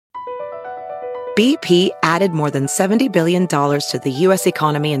BP added more than $70 billion to the U.S.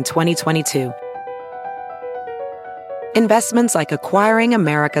 economy in 2022. Investments like acquiring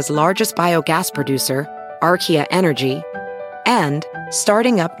America's largest biogas producer, Archaea Energy, and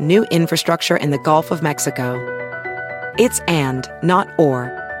starting up new infrastructure in the Gulf of Mexico. It's and, not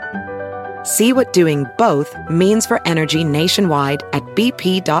or. See what doing both means for energy nationwide at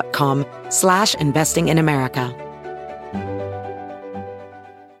bp.com/investing in America.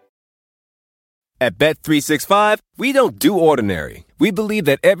 At Bet365, we don't do ordinary. We believe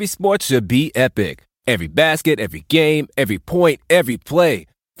that every sport should be epic. Every basket, every game, every point, every play.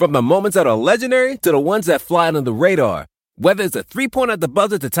 From the moments that are legendary to the ones that fly under the radar. Whether it's a three-pointer at the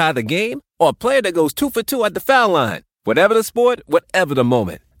buzzer to tie the game or a player that goes 2 for 2 at the foul line. Whatever the sport, whatever the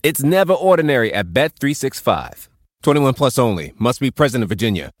moment. It's never ordinary at Bet365. 21 plus only. Must be present in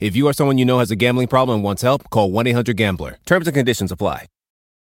Virginia. If you or someone you know has a gambling problem and wants help, call 1-800-GAMBLER. Terms and conditions apply.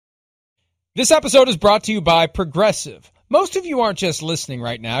 This episode is brought to you by Progressive. Most of you aren't just listening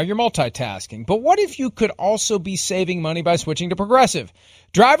right now, you're multitasking. But what if you could also be saving money by switching to Progressive?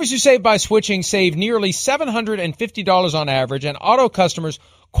 Drivers who save by switching save nearly $750 on average, and auto customers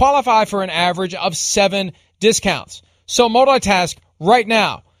qualify for an average of 7 discounts. So multitask right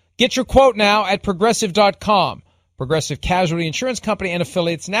now. Get your quote now at Progressive.com. Progressive Casualty Insurance Company and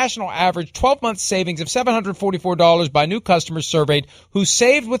affiliates. National average 12-month savings of $744 by new customers surveyed who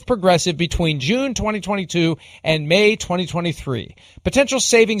saved with Progressive between June 2022 and May 2023. Potential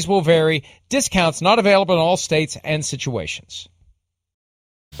savings will vary. Discounts not available in all states and situations.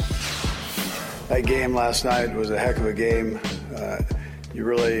 That game last night was a heck of a game.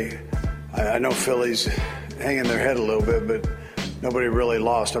 I know Philly's hanging their head a little bit, but nobody really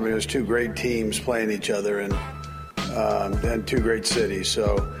lost. I mean, it was two great teams playing each other and two great cities.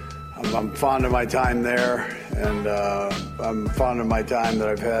 So I'm fond of my time there, and I'm fond of my time that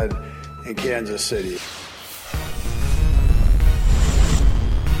I've had in Kansas City.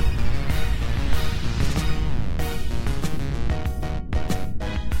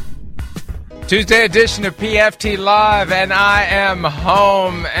 Tuesday edition of PFT Live, and I am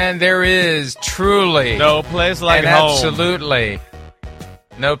home, and there is truly no place like home. Absolutely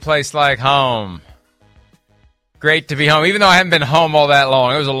no place like home. Great to be home, even though I haven't been home all that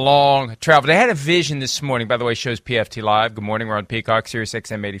long. It was a long travel. I had a vision this morning. By the way, shows PFT Live. Good morning. We're on Peacock, Sirius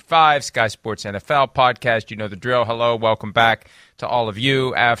XM 85, Sky Sports NFL podcast. You know the drill. Hello, welcome back to all of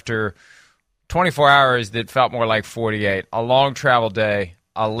you after 24 hours that felt more like 48. A long travel day,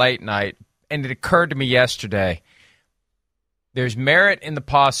 a late night. And it occurred to me yesterday, there's merit in the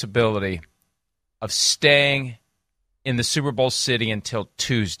possibility of staying in the Super Bowl city until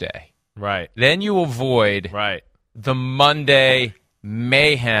Tuesday. Right. Then you avoid the Monday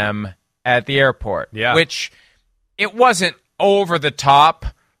mayhem at the airport, which it wasn't over the top,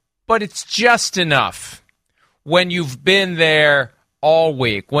 but it's just enough when you've been there all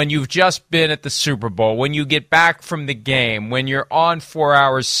week, when you've just been at the Super Bowl, when you get back from the game, when you're on 4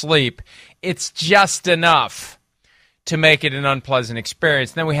 hours sleep. It's just enough to make it an unpleasant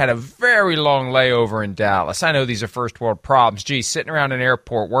experience. Then we had a very long layover in Dallas. I know these are first world problems. Gee, sitting around an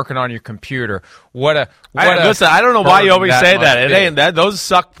airport working on your computer. Listen, I don't know why you always say that. It ain't that. Those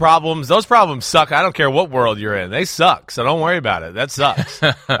suck problems. Those problems suck. I don't care what world you're in. They suck. So don't worry about it. That sucks.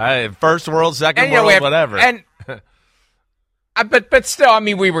 First world, second world, whatever. But still, I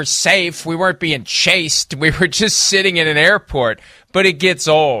mean, we were safe. We weren't being chased. We were just sitting in an airport. But it gets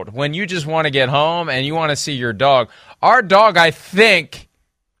old when you just want to get home and you want to see your dog. Our dog, I think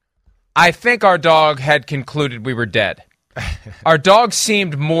our dog had concluded we were dead. Our dog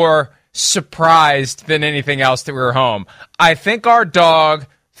seemed more surprised than anything else that we were home. I think our dog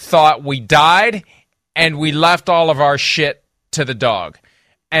thought we died and we left all of our shit to the dog.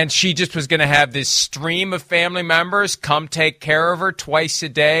 And she just was going to have this stream of family members come take care of her twice a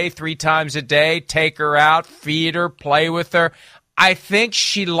day, 3 times a day, take her out, feed her, play with her. I think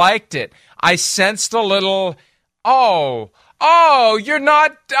she liked it. I sensed a little, you're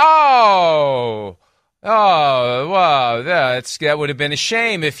not, well, that would have been a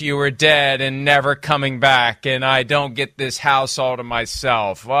shame if you were dead and never coming back, and I don't get this house all to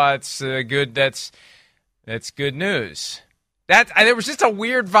myself. Well, that's good news. There was just a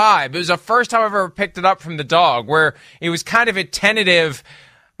weird vibe. It was the first time I've ever picked it up from the dog, where it was kind of a tentative.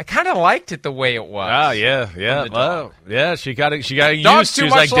 I kind of liked it the way it was. Oh, yeah. Well, yeah, she got used to it. She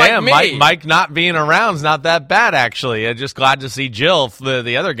was like, damn, me. Mike not being around is not that bad, actually. I'm just glad to see Jill,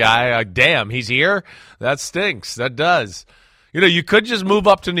 the other guy. Damn, he's here? That stinks. That does. You know, you could just move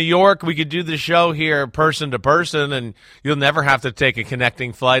up to New York. We could do the show here person to person, and you'll never have to take a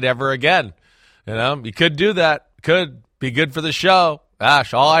connecting flight ever again. You know, you could do that. Could be good for the show.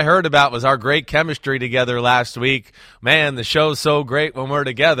 Gosh, all I heard about was our great chemistry together last week. Man, the show's so great when we're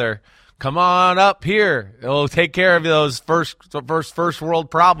together. Come on up here. It'll take care of those first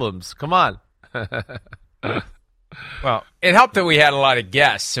world problems. Come on. Well, it helped that we had a lot of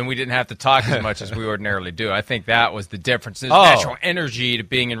guests and we didn't have to talk as much as we ordinarily do. I think that was the difference. There's natural energy to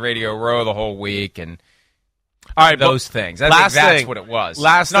being in Radio Row the whole week and all right, those things. I think that's what it was.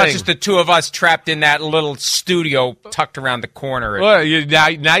 It's not just the two of us trapped in that little studio tucked around the corner. Well,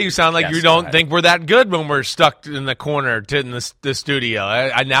 now you sound like you don't think we're that good when we're stuck in the corner in the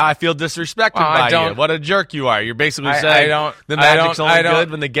studio. Now I feel disrespected by you. What a jerk you are. You're basically saying the magic's only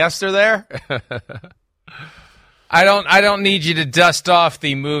good when the guests are there? I don't need you to dust off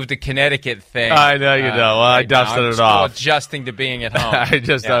the move to Connecticut thing. I know you don't. Well, I dusted it off. Adjusting to being at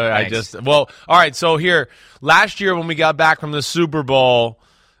home. Well, all right. So here, last year when we got back from the Super Bowl,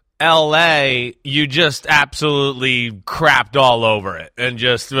 LA, you just absolutely crapped all over it and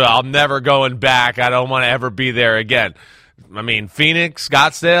just, I'm never going back. I don't want to ever be there again. I mean, Phoenix,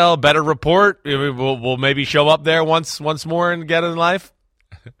 Scottsdale, better report. We'll maybe show up there once more and get in life.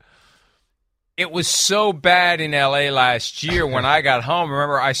 It was so bad in L.A. last year when I got home.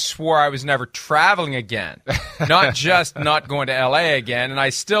 Remember, I swore I was never traveling again, not just not going to L.A. again. And I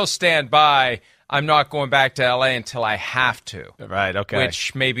still stand by, I'm not going back to L.A. until I have to. Right, okay.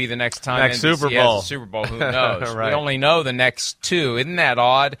 Which may be the next time next NBC Super Bowl. has a Super Bowl. Who knows? Right. We only know the next two. Isn't that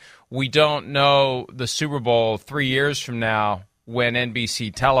odd? We don't know the Super Bowl 3 years from now when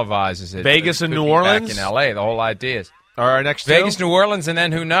NBC televises it. Vegas and New Orleans? Back in L.A. The whole idea is. Are our next Vegas, two? New Orleans, and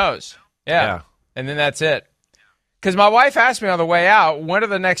then who knows? Yeah. And then that's it. Because my wife asked me on the way out, when are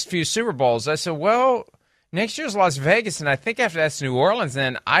the next few Super Bowls? I said, well, next year's Las Vegas, and I think after that's New Orleans.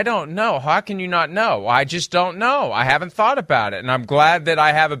 And I don't know. How can you not know? I just don't know. I haven't thought about it. And I'm glad that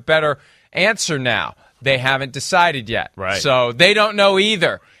I have a better answer now. They haven't decided yet. Right. So they don't know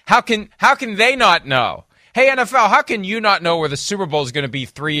either. How can they not know? Hey, NFL, how can you not know where the Super Bowl is going to be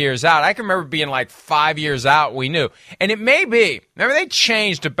 3 years out? I can remember being like 5 years out, we knew. And it may be. Remember, they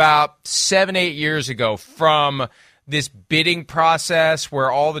changed about 7-8 years ago from this bidding process where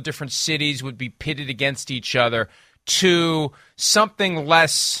all the different cities would be pitted against each other to something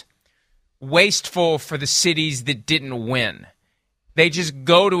less wasteful for the cities that didn't win. They just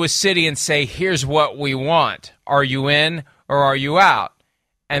go to a city and say, here's what we want. Are you in or are you out?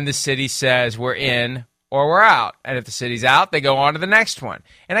 And the city says, we're in or we're out. And if the city's out, they go on to the next one.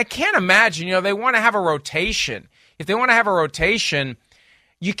 And I can't imagine, they want to have a rotation. If they want to have a rotation,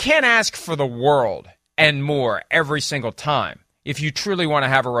 you can't ask for the world and more every single time if you truly want to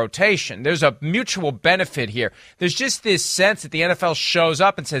have a rotation. There's a mutual benefit here. There's just this sense that the NFL shows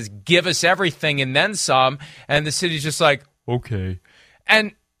up and says, give us everything and then some, and the city's just like, okay.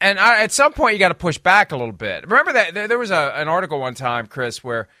 And at some point, you got to push back a little bit. Remember that there was an article one time, Chris,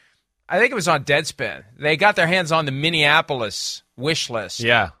 where I think it was on Deadspin. They got their hands on the Minneapolis wish list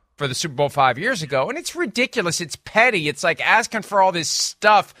for the Super Bowl 5 years ago, and it's ridiculous. It's petty. It's like asking for all this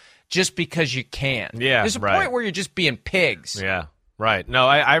stuff just because you can. Yeah, there's a point where you're just being pigs. Yeah, right. No,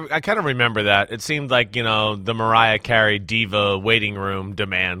 I kind of remember that. It seemed like, the Mariah Carey diva waiting room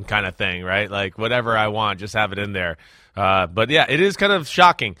demand kind of thing, right? Like, whatever I want, just have it in there. But, yeah, it is kind of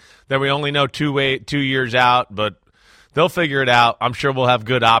shocking that we only know 2 years out, but they'll figure it out. I'm sure we'll have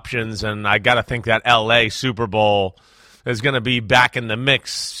good options, and I got to think that L.A. Super Bowl is going to be back in the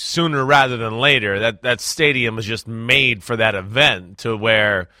mix sooner rather than later. That stadium is just made for that event, to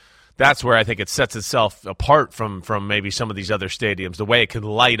where that's where I think it sets itself apart from maybe some of these other stadiums. The way it can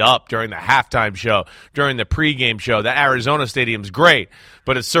light up during the halftime show, during the pregame show. The Arizona Stadium's great,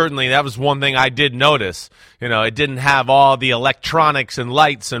 but that was one thing I did notice. It didn't have all the electronics and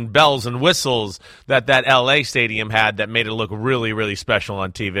lights and bells and whistles that LA Stadium had that made it look really, really special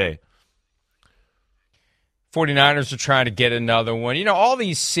on TV. 49ers are trying to get another one. All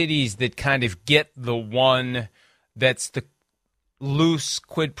these cities that kind of get the one that's the loose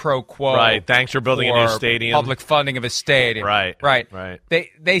quid pro quo. Right. Thanks for building a new stadium. Public funding of a stadium. Right.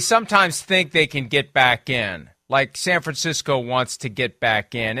 They sometimes think they can get back in. Like San Francisco wants to get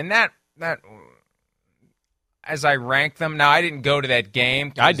back in. And that as I rank them, now I didn't go to that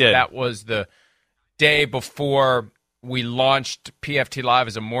game. I did. That was the day before we launched PFT Live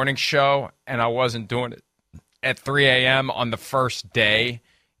as a morning show, and I wasn't doing it at 3 a.m. on the first day.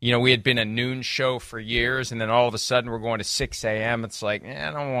 We had been a noon show for years, and then all of a sudden we're going to 6 a.m. It's like,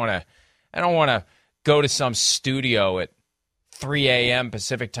 I don't want to go to some studio at 3 a.m.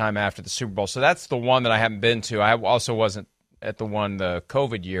 Pacific time after the Super Bowl. So that's the one that I haven't been to. I also wasn't at the one the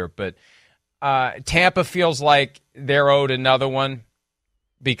COVID year, but Tampa feels like they're owed another one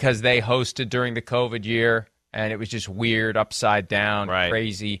because they hosted during the COVID year. and it was just weird, upside down, Right.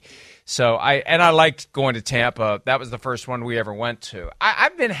 crazy. So I liked going to Tampa. That was the first one we ever went to.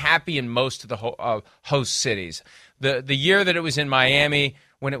 I've been happy in most of the host cities. The year that it was in Miami,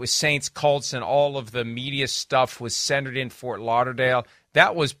 when it was Saints, Colts, and all of the media stuff was centered in Fort Lauderdale,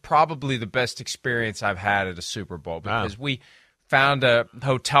 that was probably the best experience I've had at a Super Bowl because we found a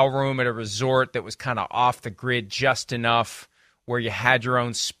hotel room at a resort that was kind of off the grid just enough where you had your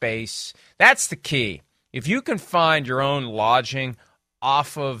own space. That's the key. If you can find your own lodging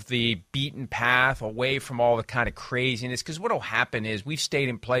off of the beaten path, away from all the kind of craziness, because what will happen is we've stayed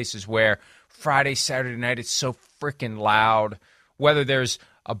in places where Friday, Saturday night, it's so freaking loud, whether there's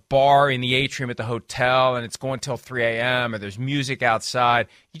a bar in the atrium at the hotel and it's going till 3 a.m. or there's music outside.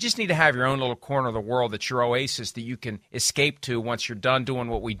 You just need to have your own little corner of the world that's your oasis that you can escape to once you're done doing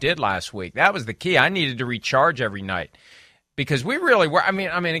what we did last week. That was the key. I needed to recharge every night because we really were. I mean,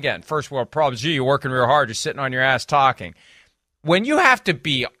 again, first world problems. You're working real hard. You're sitting on your ass talking. When you have to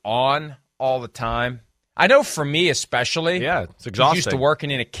be on all the time, I know for me especially, Yeah, it's exhausting. used to working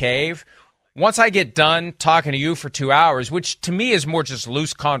in a cave. Once I get done talking to you for 2 hours, which to me is more just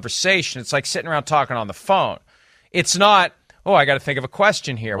loose conversation, it's like sitting around talking on the phone. It's not, I got to think of a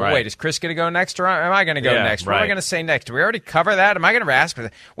question here. Well, Right. wait, is Chris going to go next or am I going to go Yeah, next? What am I right. going to say next? Do we already cover that? Am I going to ask for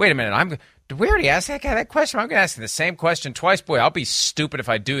that? Wait a minute, did we already ask that guy that question? I'm going to ask him the same question twice. Boy, I'll be stupid if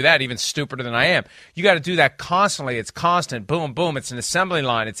I do that, even stupider than I am. You got to do that constantly. It's constant. Boom, boom. It's an assembly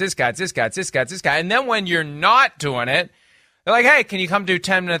line. It's this guy, it's this guy, it's this guy, it's this guy. And then when you're not doing it, they're like, hey, can you come do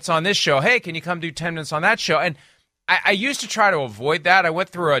 10 minutes on this show? Hey, can you come do 10 minutes on that show? And I used to try to avoid that. I went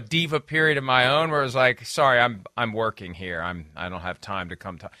through a diva period of my own where I was like, sorry, I'm working here. I don't have time to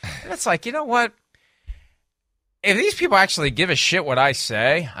come talk. And it's like, you know what? If these people actually give a shit what I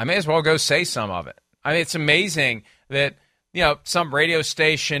say, I may as well go say some of it. I mean, it's amazing that, some radio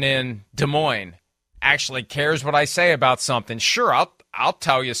station in Des Moines actually cares what I say about something. Sure, I'll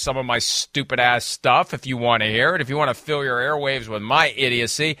tell you some of my stupid ass stuff if you want to hear it. If you want to fill your airwaves with my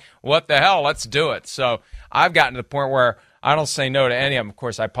idiocy, what the hell? Let's do it. So I've gotten to the point where I don't say no to any of them. Of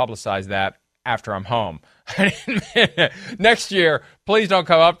course, I publicize that after I'm home. Next year, please don't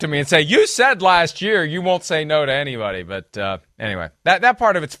come up to me and say, you said last year you won't say no to anybody. But anyway, that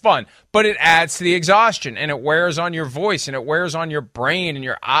part of it's fun. But it adds to the exhaustion, and it wears on your voice, and it wears on your brain, and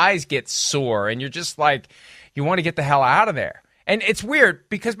your eyes get sore, and you're just like, you want to get the hell out of there. And it's weird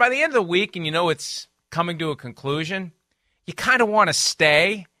because by the end of the week, and it's coming to a conclusion, you kind of want to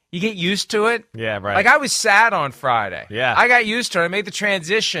stay. You get used to it. Yeah, right. Like I was sad on Friday. Yeah. I got used to it. I made the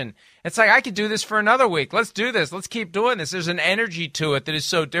transition. It's like, I could do this for another week. Let's do this. Let's keep doing this. There's an energy to it that is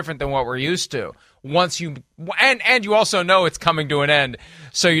so different than what we're used to. And you also know it's coming to an end,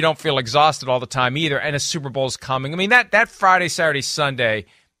 so you don't feel exhausted all the time either. And a Super Bowl's coming. I mean, that Friday, Saturday, Sunday,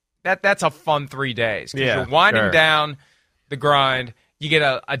 that's a fun 3 days. 'Cause you're winding down the grind. You get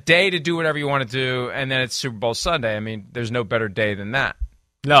a day to do whatever you want to do, and then it's Super Bowl Sunday. I mean, there's no better day than that.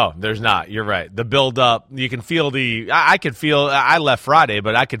 No, there's not. You're right. The build up, you can feel I left Friday,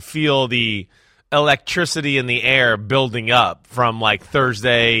 but I could feel the electricity in the air building up from like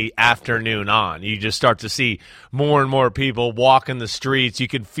Thursday afternoon on. You just start to see more and more people walking the streets. You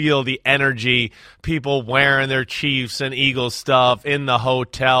can feel the energy, people wearing their Chiefs and Eagles stuff in the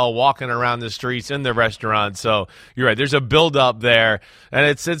hotel, walking around the streets, in the restaurant. So you're right. There's a build up there, and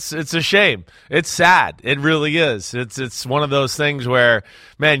it's a shame. It's sad. It really is. It's one of those things where,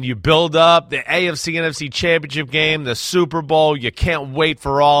 man, you build up the AFC NFC Championship game, the Super Bowl. You can't wait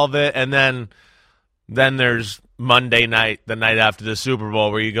for all of it, and then there's Monday night, the night after the Super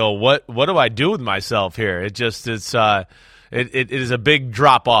Bowl, where you go, what do I do with myself here? It is a big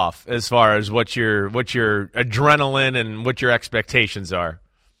drop off as far as what your adrenaline and what your expectations are.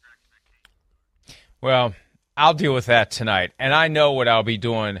 Well, I'll deal with that tonight, and I know what I'll be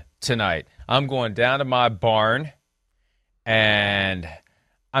doing tonight. I'm going down to my barn, and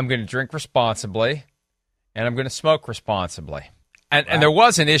I'm going to drink responsibly, and I'm going to smoke responsibly. And there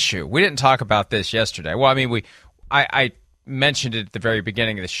was an issue. We didn't talk about this yesterday. Well, I mean, I mentioned it at the very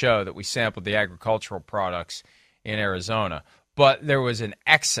beginning of the show that we sampled the agricultural products in Arizona, but there was an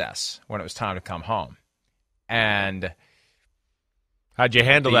excess when it was time to come home. And how'd you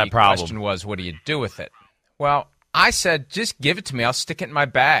handle that problem? The question was, what do you do with it? Well, I said, just give it to me. I'll stick it in my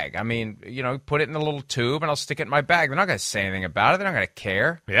bag. I mean, put it in a little tube, and I'll stick it in my bag. They're not going to say anything about it. They're not going to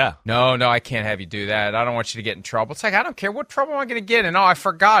care. Yeah. No, I can't have you do that. I don't want you to get in trouble. It's like, I don't care. What trouble am I going to get in? Oh, I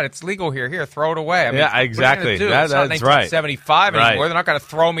forgot. It's legal here. Here, throw it away. I mean, yeah, exactly. It's not 1975 right. anymore. They're not going to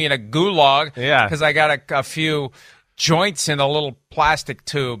throw me in a gulag Yeah. because I got a few joints in a little plastic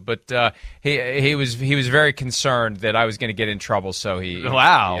tube, but he was very concerned that I was going to get in trouble. So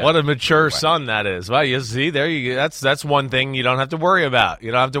what a mature son that is. Well, you see, there you go. That's one thing you don't have to worry about. You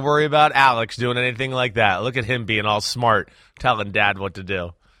don't have to worry about Alex doing anything like that. Look at him being all smart, telling Dad what to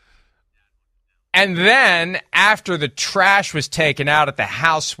do. And then after the trash was taken out at the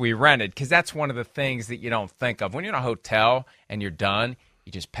house we rented, because that's one of the things that you don't think of. When you're in a hotel and you're done,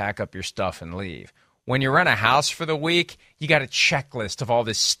 you just pack up your stuff and leave. When you rent a house for the week, you got a checklist of all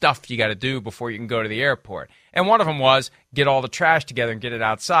this stuff you got to do before you can go to the airport. And one of them was get all the trash together and get it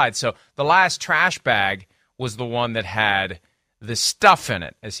outside. So the last trash bag was the one that had the stuff in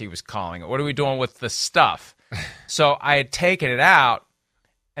it, as he was calling it. What are we doing with the stuff? So I had taken it out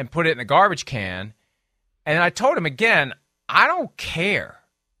and put it in the garbage can. And I told him again, I don't care.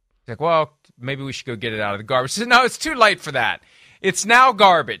 He's like, well, maybe we should go get it out of the garbage. I said, no, it's too late for that. It's now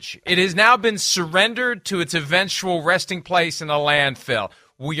garbage. It has now been surrendered to its eventual resting place in a landfill.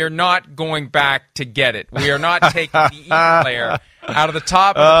 We are not going back to get it. We are not taking the evil layer out of the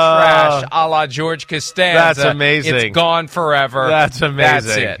top of the trash, a la George Costanza. That's amazing. It's gone forever. That's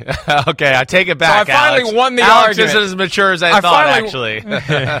amazing. That's it. Okay, I take it back, so I finally Alex. won the Alex argument. isn't as mature as I thought, actually.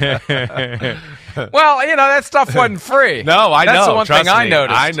 Well, that stuff wasn't free. No, I know. That's the one Trust thing I me.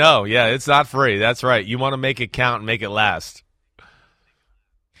 noticed. I know. Yeah, it's not free. That's right. You want to make it count and make it last.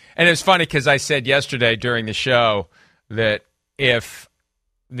 And it was funny because I said yesterday during the show that if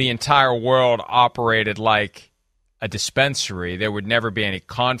the entire world operated like a dispensary, there would never be any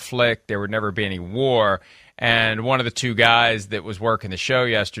conflict, there would never be any war. And one of the two guys that was working the show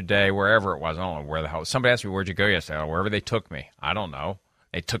yesterday, wherever it was, I don't know where the hell, somebody asked me, where'd you go yesterday? I don't know, wherever they took me. I don't know.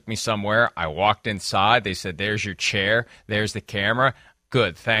 They took me somewhere. I walked inside. They said, there's your chair. There's the camera.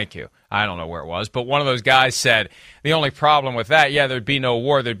 Good, thank you. I don't know where it was, but one of those guys said, the only problem with that, there'd be no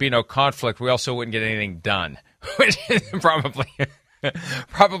war, there'd be no conflict. We also wouldn't get anything done, which is probably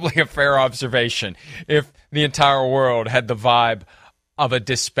a fair observation if the entire world had the vibe of a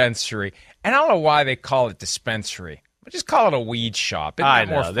dispensary. And I don't know why they call it dispensary. Just call it a weed shop. I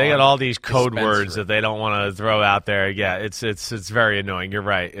know. They got all these code words that they don't want to throw out there. Yeah, it's very annoying. You're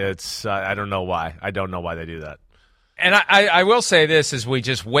right. It's I don't know why. I don't know why they do that. And I will say this as we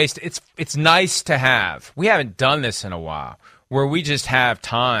just waste. It's nice to have. We haven't done this in a while where we just have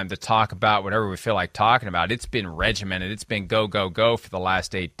time to talk about whatever we feel like talking about. It's been regimented. It's been go, go, go for the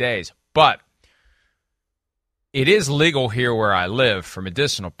last 8 days. But it is legal here where I live for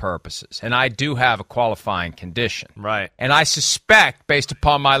medicinal purposes. And I do have a qualifying condition. Right. And I suspect, based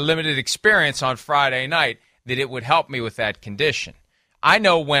upon my limited experience on Friday night, that it would help me with that condition. I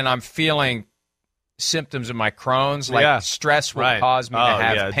know when I'm feeling symptoms of my Crohn's, like stress will cause me to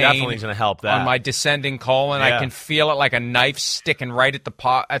have pain definitely going to help that. on my descending colon. I can feel it like a knife sticking right at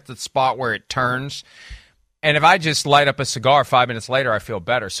the spot where it turns. And if I just light up a cigar 5 minutes later, I feel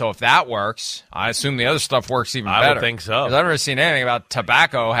better. So if that works, I assume the other stuff works even better. I would think so. Because I've never seen anything about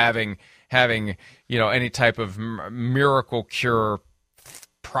tobacco having any type of miracle cure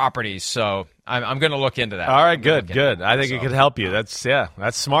properties. So I'm going to look into that. All right, good. I think it could help you. That's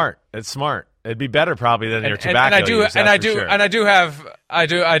smart. It's smart. It'd be better probably than your tobacco use. I do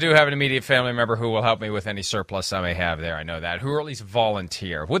have an immediate family member who will help me with any surplus I may have there. I know that, who or at least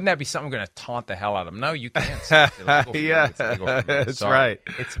volunteer. Wouldn't that be something I'm going to taunt the hell out of them? No, you can't. That's right.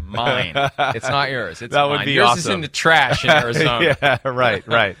 It's mine. It's not yours. It's that mine. Would be yours awesome. is in the trash in Arizona. Right.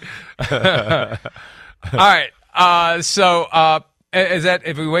 All right. So. Is that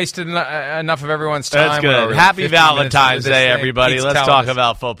if we wasted enough of everyone's time? That's good. Happy Valentine's Day, everybody. Let's talk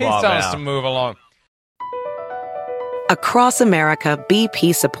about football He's telling now. us to move along. Across America,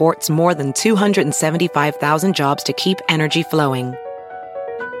 BP supports more than 275,000 jobs to keep energy flowing.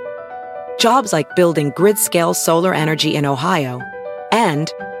 Jobs like building grid-scale solar energy in Ohio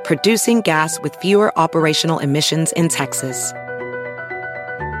and producing gas with fewer operational emissions in Texas.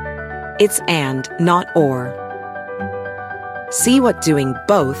 It's and, not or. See what doing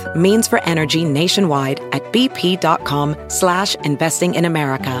both means for energy nationwide at bp.com/investing in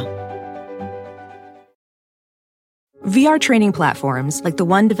America. VR training platforms, like the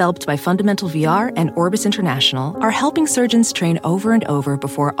one developed by Fundamental VR and Orbis International, are helping surgeons train over and over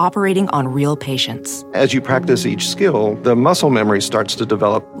before operating on real patients. As you practice each skill, the muscle memory starts to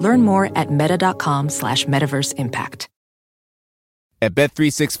develop. Learn more at meta.com/metaverse impact. At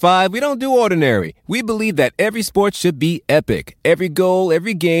Bet365, we don't do ordinary. We believe that every sport should be epic. Every goal,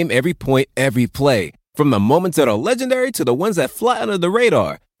 every game, every point, every play. From the moments that are legendary to the ones that fly under the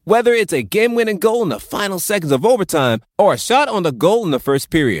radar. Whether it's a game-winning goal in the final seconds of overtime or a shot on the goal in the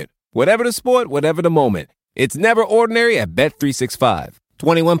first period. Whatever the sport, whatever the moment. It's never ordinary at Bet365.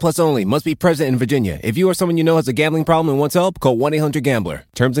 21 plus only. Must be present in Virginia. If you or someone you know has a gambling problem and wants help, call 1-800-GAMBLER.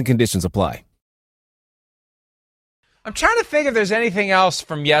 Terms and conditions apply. I'm trying to think if there's anything else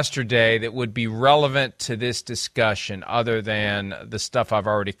from yesterday that would be relevant to this discussion other than the stuff I've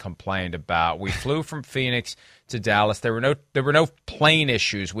already complained about. We flew from Phoenix to Dallas. There were no plane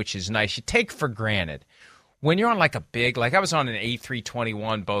issues, which is nice. You take for granted. When you're on like a big, like I was on an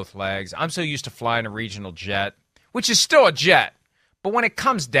A321 both legs. I'm so used to flying a regional jet, which is still a jet. But when it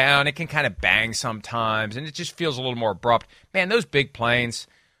comes down, it can kind of bang sometimes, and it just feels a little more abrupt. Man, those big planes,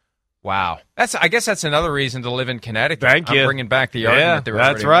 wow. I guess that's another reason to live in Connecticut. Thank you. I'm bringing back the argument that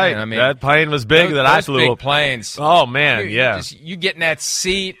that's right. I mean, that plane was big that I flew. Those big planes. Oh, man, You get in that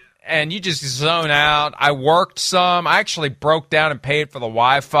seat, and you just zone out. I worked some. I actually broke down and paid for the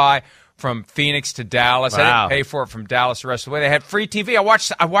Wi-Fi from Phoenix to Dallas. Wow. I didn't pay for it from Dallas the rest of the way. They had free TV.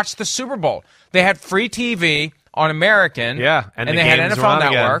 I watched the Super Bowl. They had free TV on American. Yeah, and they had NFL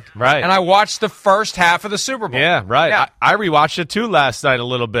Network. Again. Right. And I watched the first half of the Super Bowl. Yeah, right. Yeah. I rewatched it too last night a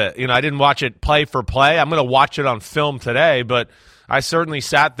little bit. I didn't watch it play for play. I'm going to watch it on film today, but I certainly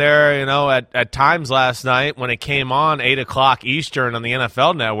sat there, at times last night when it came on 8 o'clock Eastern on the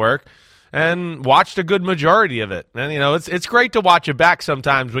NFL Network and watched a good majority of it. And, it's great to watch it back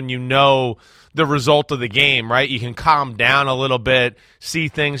sometimes when you know the result of the game, right? You can calm down a little bit, see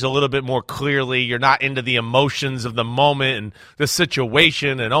things a little bit more clearly. You're not into the emotions of the moment and the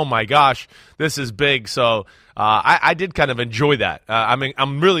situation and, oh, my gosh, this is big. So I did kind of enjoy that.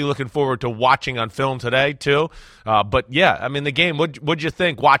 I'm really looking forward to watching on film today, too. But, yeah, the game, what'd you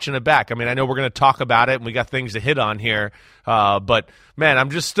think watching it back? I know we're going to talk about it, and we got things to hit on here. But, man,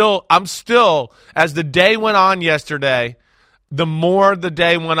 I'm still, as the day went on yesterday, the more the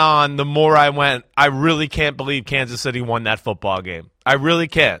day went on, the more I went, I really can't believe Kansas City won that football game. I really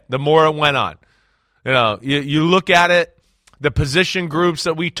can't. The more it went on. You look at it, the position groups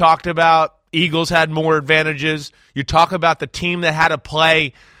that we talked about, Eagles had more advantages. You talk about the team that had to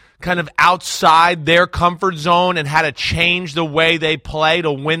play kind of outside their comfort zone and had to change the way they play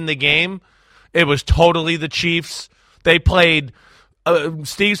to win the game. It was totally the Chiefs. They played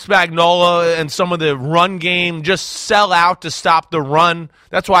Steve Spagnuolo and some of the run game just sell out to stop the run.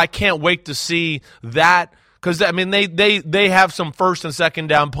 That's why I can't wait to see that because, they have some first and second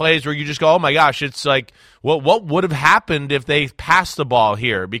down plays where you just go, oh, my gosh, it's like, what would have happened if they passed the ball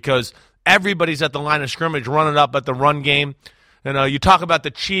here? Because everybody's at the line of scrimmage running up at the run game. You talk about the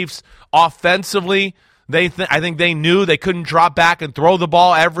Chiefs offensively. I think they knew they couldn't drop back and throw the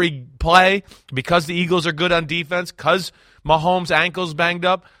ball every play because the Eagles are good on defense, because Mahomes' ankle's banged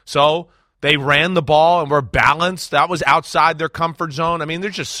up. So they ran the ball and were balanced. That was outside their comfort zone.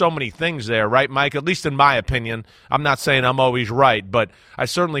 There's just so many things there, right, Mike? At least in my opinion. I'm not saying I'm always right, but I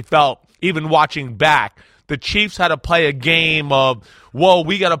certainly felt, even watching back, the Chiefs had to play a game of, whoa,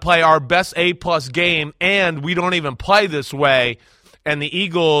 we got to play our best A-plus game, and we don't even play this way. And the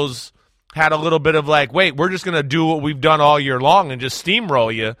Eagles had a little bit of like, wait, we're just going to do what we've done all year long and just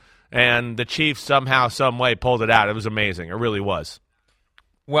steamroll you. And the Chiefs somehow, some way pulled it out. It was amazing. It really was.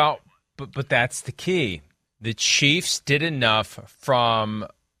 Well, but that's the key. The Chiefs did enough from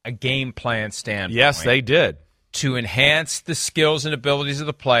a game plan standpoint. Yes, they did. To enhance the skills and abilities of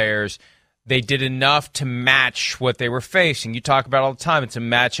the players. They did enough to match what they were facing. You talk about all the time, it's a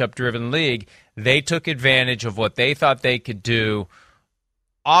matchup-driven league. They took advantage of what they thought they could do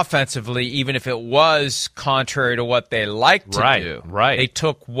offensively, even if it was contrary to what they liked to do. Right. They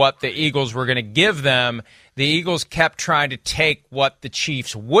took what the Eagles were going to give them. The Eagles kept trying to take what the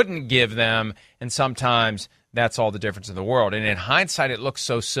Chiefs wouldn't give them, and sometimes that's all the difference in the world. And in hindsight, it looks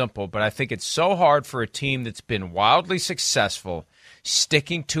so simple, but I think it's so hard for a team that's been wildly successful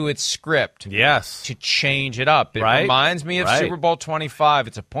sticking to its script to change it up. It reminds me of Super Bowl 25.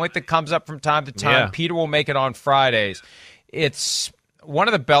 It's a point that comes up from time to time. Yeah. Peter will make it on Fridays. It's one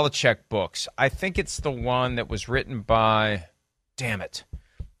of the Belichick books. I think it's the one that was written by, damn it,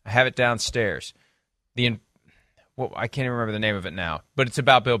 I have it downstairs. I can't even remember the name of it now, but it's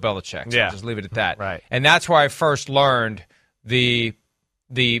about Bill Belichick. So I'll just leave it at that. Right. And that's where I first learned the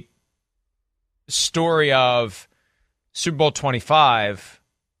story of Super Bowl 25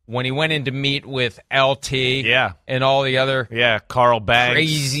 when he went in to meet with LT and all the other Carl Banks,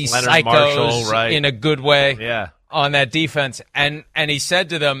 crazy Leonard psychos Marshall, in a good way on that defense. And he said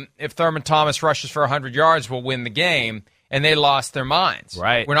to them, if Thurman Thomas rushes for 100 yards, we'll win the game. And they lost their minds.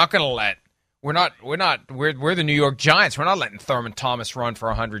 Right. We're not going to let we're the New York Giants. We're not letting Thurman Thomas run for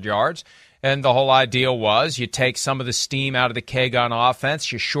 100 yards. And the whole idea was you take some of the steam out of the keg on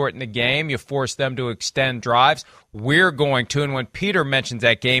offense, you shorten the game, you force them to extend drives. We're going to, and when Peter mentions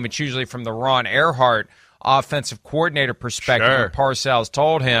that game, it's usually from the Ron Earhart offensive coordinator perspective. Sure. And Parcells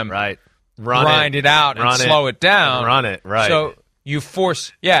told him, right, grind it out and slow it down. Run it, right. So you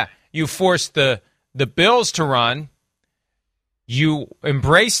force the Bills to run, you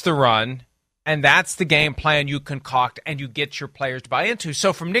embrace the run, and that's the game plan you concoct and you get your players to buy into.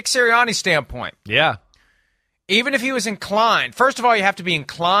 So from Nick Sirianni's standpoint, yeah, even if he was inclined, first of all, you have to be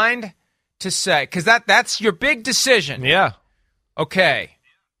inclined to say, because that's your big decision. Yeah. Okay,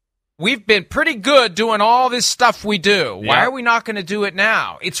 we've been pretty good doing all this stuff we do. Why are we not going to do it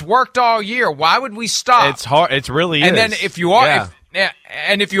now? It's worked all year. Why would we stop? It's hard. It's really and is. then if you are,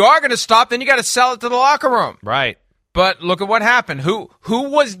 if you are going to stop, then you got to sell it to the locker room. Right. But look at what happened. Who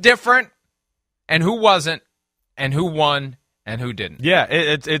was different, and who wasn't, and who won, and who didn't. Yeah,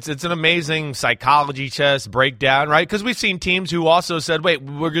 it's an amazing psychology test breakdown, right? Because we've seen teams who also said, "Wait,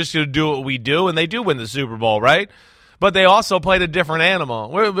 we're just going to do what we do," and they do win the Super Bowl, right? But they also played a different animal.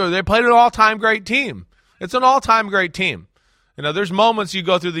 They played an all-time great team. It's an all-time great team. You know, there's moments you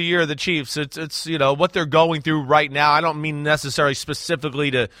go through the year of the Chiefs. It's you know, what they're going through right now. I don't mean necessarily specifically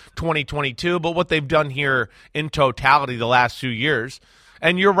to 2022, but what they've done here in totality the last few years.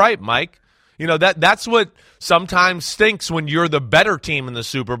 And you're right, Mike. You know, that's what sometimes stinks when you're the better team in the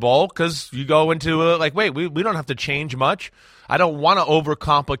Super Bowl, because you go into like, wait, we don't have to change much. I don't want to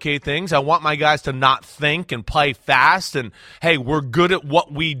overcomplicate things. I want my guys to not think and play fast. And, hey, we're good at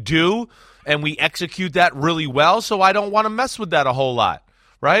what we do, and we execute that really well, so I don't want to mess with that a whole lot,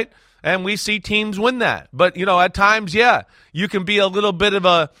 right? And we see teams win that. But, you know, at times, yeah, you can be a little bit of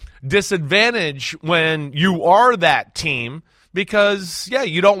a disadvantage when you are that team because, yeah,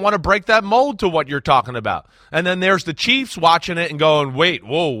 you don't want to break that mold to what you're talking about. And then there's the Chiefs watching it and going, wait,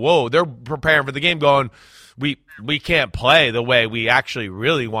 whoa. They're preparing for the game going, we can't play the way we actually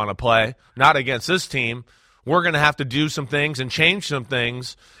really want to play, not against this team. We're going to have to do some things and change some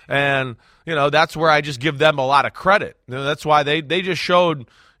things. And, you know, that's where I just give them a lot of credit. You know, that's why they just showed,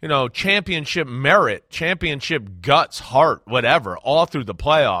 you know, championship merit, championship guts, heart, whatever, all through the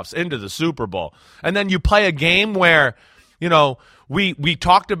playoffs into the Super Bowl. And then you play a game where, you know, we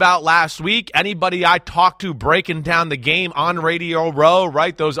talked about last week, anybody I talked to breaking down the game on Radio Row,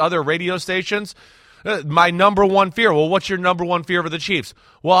 right, those other radio stations, my number one fear. Well, what's your number one fear for the Chiefs?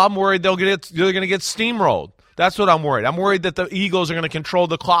 Well, I'm worried they're going to get steamrolled. That's what I'm worried. I'm worried that the Eagles are going to control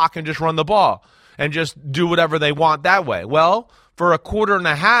the clock and just run the ball and just do whatever they want that way. Well, for a quarter and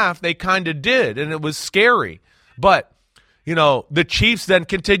a half, they kind of did, and it was scary. But, you know, the Chiefs then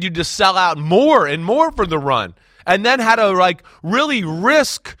continued to sell out more and more for the run and then had to, like, really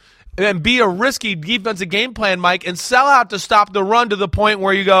risk and be a risky defensive game plan, Mike, and sell out to stop the run to the point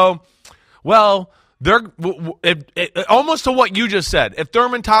where you go, well, they're almost to what you just said. If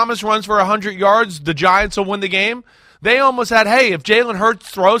Thurman Thomas runs for 100 yards, the Giants will win the game. They almost had, hey, if Jalen Hurts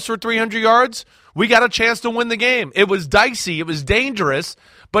throws for 300 yards, we got a chance to win the game. It was dicey. It was dangerous,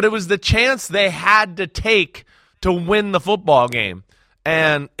 but it was the chance they had to take to win the football game,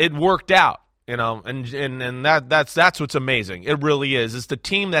 and it worked out. You know, and that's what's amazing. It really is. It's the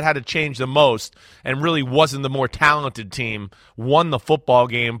team that had to change the most and really wasn't the more talented team, won the football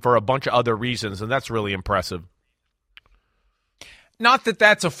game for a bunch of other reasons, and that's really impressive. Not that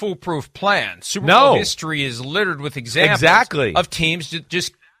that's a foolproof plan. Super Bowl history is littered with examples of teams,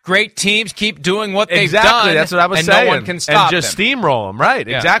 just great teams keep doing what they've done. That's what I was and saying. No one can stop and just them. steamroll them, right?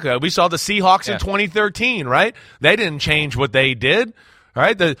 Yeah. Exactly. We saw the Seahawks in 2013, right? They didn't change what they did. All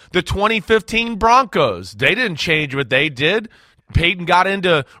right, the 2015 Broncos, they didn't change what they did. Peyton got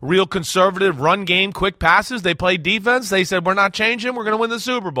into real conservative run game, quick passes. They played defense. They said, we're not changing. We're going to win the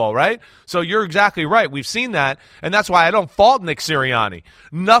Super Bowl, right? So you're exactly right. We've seen that, and that's why I don't fault Nick Sirianni.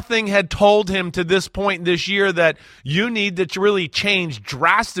 Nothing had told him to this point this year that you need to really change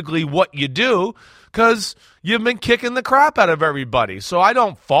drastically what you do because you've been kicking the crap out of everybody. So I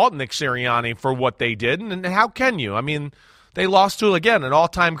don't fault Nick Sirianni for what they did, and how can you? I mean, they lost to, again, an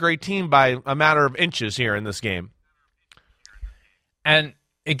all-time great team by a matter of inches here in this game. And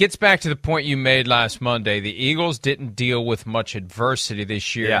it gets back to the point you made last Monday. The Eagles didn't deal with much adversity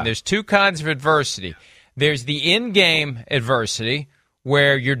this year. Yeah. And there's two kinds of adversity. There's the in-game adversity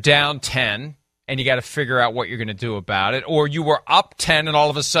where you're down 10 and you got to figure out what you're going to do about it. Or you were up 10 and all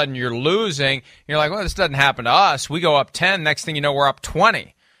of a sudden you're losing. You're like, well, this doesn't happen to us. We go up 10. Next thing you know, we're up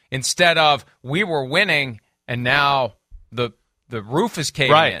 20. Instead of we were winning and now the roof is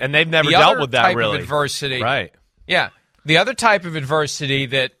caving right, in. And they've never dealt with that, really. Of adversity, right. Yeah. The other type of adversity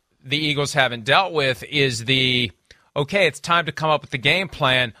that the Eagles haven't dealt with is okay, it's time to come up with the game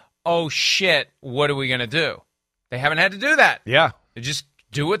plan. Oh, shit, what are we going to do? They haven't had to do that. Yeah. They just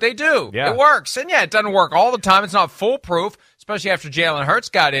do what they do. Yeah. It works. And, yeah, it doesn't work all the time. It's not foolproof, especially after Jalen Hurts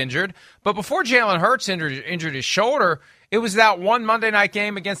got injured. But before Jalen Hurts injured his shoulder, it was that one Monday night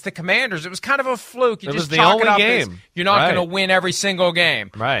game against the Commanders. It was kind of a fluke. It was the only game. You're not going to win every single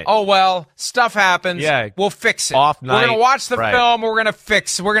game. Right. Oh, well, stuff happens. Yeah. We'll fix it. Off night. We're going to watch the Right. film. We're going to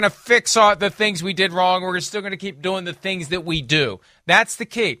fix the things we did wrong. We're still going to keep doing the things that we do. That's the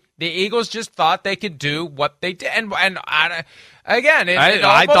key. The Eagles just thought they could do what they did. And again,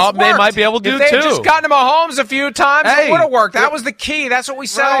 I thought they might be able to do if they had too. just gotten to Mahomes a few times, it would have worked. That was the key. That's what we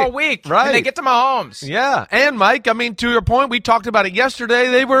said all week. Right. Can they get to Mahomes? Yeah. And, Mike, I mean, to your point, we talked about it yesterday.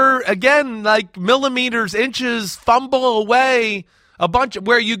 They were, again, like millimeters, inches, fumble away. A bunch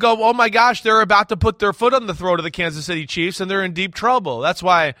where you go, oh, my gosh, they're about to put their foot on the throat of the Kansas City Chiefs, and they're in deep trouble. That's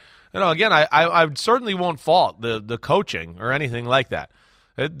why, again, I certainly won't fault the coaching or anything like that.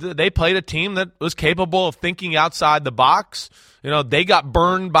 They played a team that was capable of thinking outside the box. They got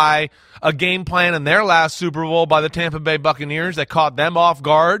burned by a game plan in their last Super Bowl by the Tampa Bay Buccaneers that caught them off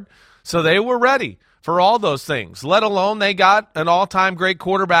guard. So they were ready for all those things, let alone they got an all-time great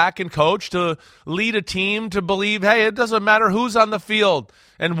quarterback and coach to lead a team to believe, hey, it doesn't matter who's on the field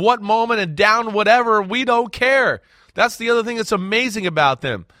and what moment and down whatever, we don't care. That's the other thing that's amazing about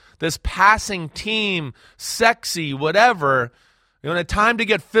them. This passing team, sexy, whatever. When it's time to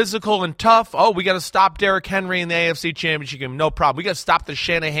get physical and tough, we got to stop Derrick Henry in the AFC Championship game. No problem. We got to stop the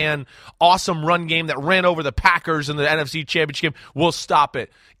Shanahan awesome run game that ran over the Packers in the NFC Championship game. We'll stop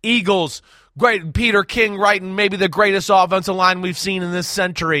it. Eagles, great. Peter King writing maybe the greatest offensive line we've seen in this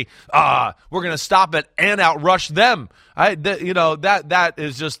century. We're going to stop it and outrush them. That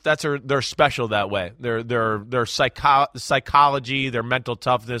is just they're special that way. Their psychology, their mental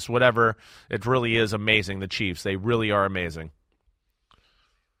toughness, whatever. It really is amazing. The Chiefs, they really are amazing.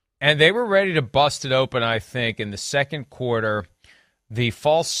 And they were ready to bust it open, I think, in the second quarter. The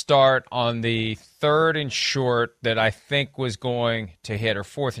false start on the 3rd and short that I think was going to hit, or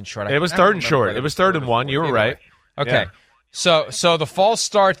 4th and short. It was 3rd and short. It was 3rd and 1. You were right. Okay. Yeah. So the false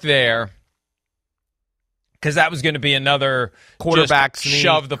start there, because that was going to be another quarterback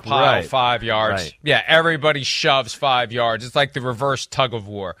shove the pile 5 yards. Right. Yeah, everybody shoves 5 yards. It's like the reverse tug of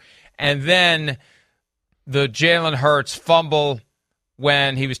war. And then the Jalen Hurts fumble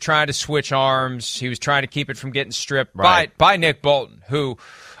when he was trying to switch arms, he was trying to keep it from getting stripped by Nick Bolton, who,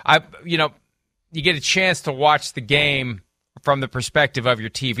 you get a chance to watch the game from the perspective of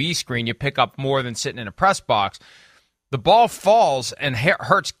your TV screen. You pick up more than sitting in a press box. The ball falls, and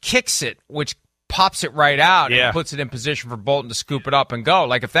Hurts kicks it, which pops it right out and puts it in position for Bolton to scoop it up and go.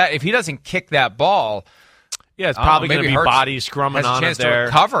 Like if he doesn't kick that ball, it's probably going to be body scrumming on it there. To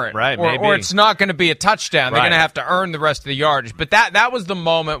recover it. Right, or it's not going to be a touchdown. They're going to have to earn the rest of the yardage. But that was the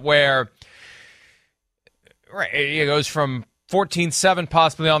moment where it goes from 14-7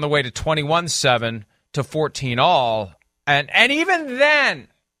 possibly on the way to 21-7 to 14-all. And even then,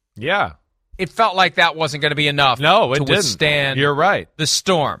 it felt like that wasn't going to be enough to withstand You're right. the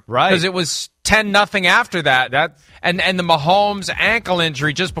storm. Right. Because it was 10-0 after that. And the Mahomes ankle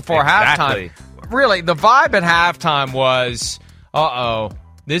injury just before halftime. Really, the vibe at halftime was,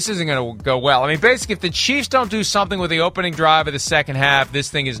 this isn't going to go well. I mean, basically, if the Chiefs don't do something with the opening drive of the second half, this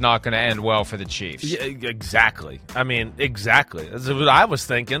thing is not going to end well for the Chiefs. Yeah, exactly. I mean, exactly. That's what I was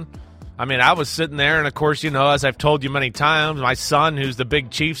thinking. I mean, I was sitting there, and of course, as I've told you many times, my son, who's the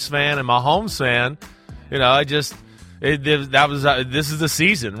big Chiefs fan and Mahomes fan, this is the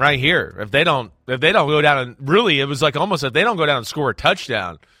season right here. If they don't go down and really, it was like almost if they don't go down and score a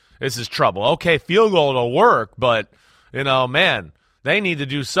touchdown, this is trouble. Okay, field goal will work, but, man, they need to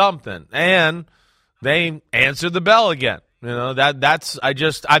do something. And they answered the bell again.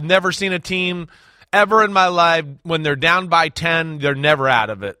 I've never seen a team ever in my life when they're down by 10, they're never out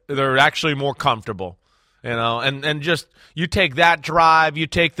of it. They're actually more comfortable. And just you take that drive, you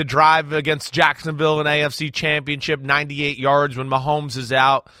take the drive against Jacksonville in AFC Championship, 98 yards when Mahomes is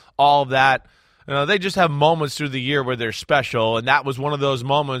out, all of that. They just have moments through the year where they're special, and that was one of those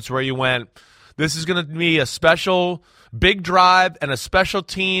moments where you went, this is going to be a special big drive and a special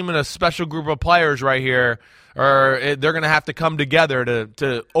team and a special group of players right here, or they're going to have to come together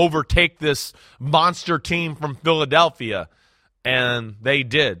to overtake this monster team from Philadelphia. And they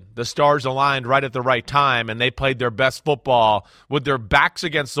did. The stars aligned right at the right time, and they played their best football with their backs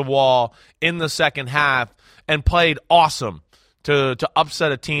against the wall in the second half and played awesome to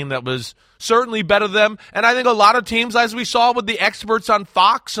upset a team that was certainly better than them. And I think a lot of teams, as we saw with the experts on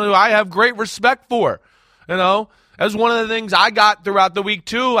Fox, who I have great respect for, as one of the things I got throughout the week,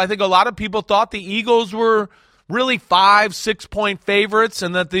 too. I think a lot of people thought the Eagles were really 5-6 point favorites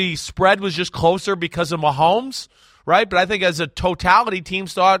and that the spread was just closer because of Mahomes. right? But I think as a totality,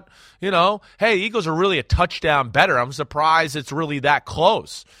 teams thought, hey, Eagles are really a touchdown better. I'm surprised it's really that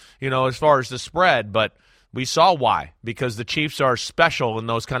close, as far as the spread. But we saw why, because the Chiefs are special in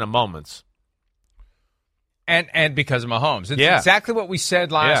those kind of moments. And because of Mahomes. It's exactly what we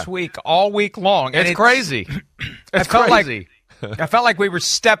said last week, all week long. And it's crazy. It's crazy. I felt like we were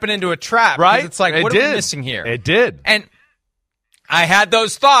stepping into a trap. Right? It's like, what are we missing here? It did. And I had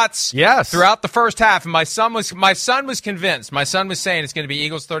those thoughts throughout the first half, and my son was convinced. My son was saying it's going to be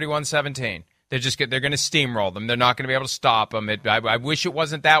Eagles 31-17. They're going to steamroll them. They're not going to be able to stop them. I wish it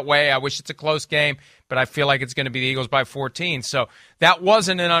wasn't that way. I wish it's a close game, but I feel like it's going to be the Eagles by 14. So that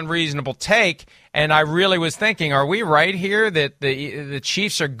wasn't an unreasonable take, and I really was thinking, are we right here that the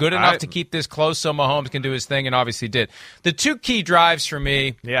Chiefs are good enough to keep this close so Mahomes can do his thing, and obviously did. The two key drives for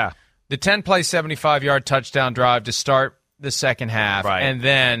me, the 10-play, 75-yard touchdown drive to start the second half, and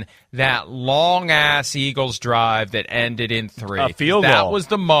then that long-ass Eagles drive that ended in 3. A field goal. That was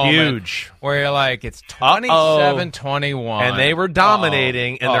the moment where you're like, it's 27-21. And they were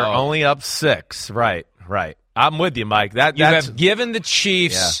dominating, and they're only up 6. Right. I'm with you, Mike. You have given the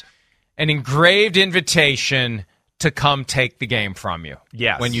Chiefs an engraved invitation to come take the game from you.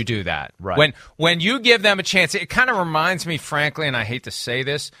 Yes. When you do that. Right. When you give them a chance, it kind of reminds me, frankly, and I hate to say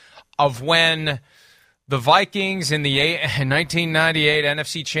this, of when the Vikings in the 1998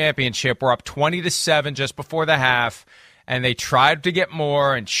 NFC Championship were up 20-7 just before the half, and they tried to get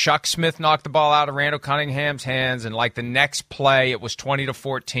more, and Chuck Smith knocked the ball out of Randall Cunningham's hands, and like the next play, it was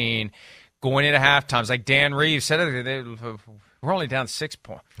 20-14 going into halftime. It's like Dan Reeves said, we're only down 6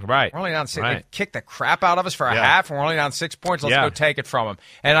 points. Right. We're only down 6. Right. They kicked the crap out of us for a half, and we're only down 6 points. Let's go take it from them.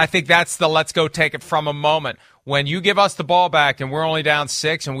 And I think that's the let's go take it from them moment. When you give us the ball back and we're only down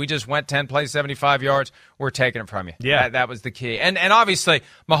 6 and we just went 10 plays, 75 yards, we're taking it from you. Yeah. That was the key. And obviously,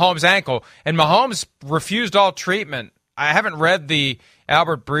 Mahomes' ankle. And Mahomes refused all treatment. I haven't read the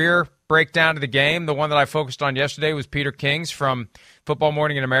Albert Breer breakdown of the game. The one that I focused on yesterday was Peter King's from Football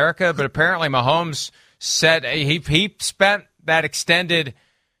Morning in America. But apparently Mahomes said he spent that extended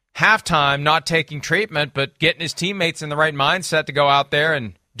halftime not taking treatment, but getting his teammates in the right mindset to go out there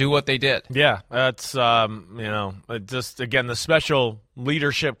and do what they did. Yeah, that's, just, again, the special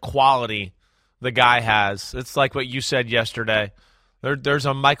leadership quality the guy has. It's like what you said yesterday. There's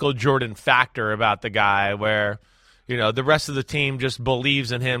a Michael Jordan factor about the guy where, the rest of the team just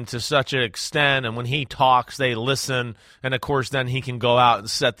believes in him to such an extent, and when he talks, they listen, and, of course, then he can go out and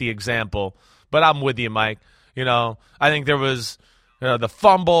set the example. But I'm with you, Mike. I think there was the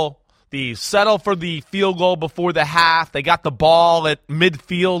fumble, the settle for the field goal before the half. They got the ball at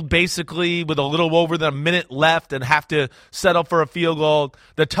midfield basically with a little over than a minute left and have to settle for a field goal.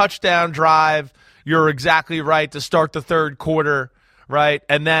 The touchdown drive, you're exactly right, to start the third quarter, right?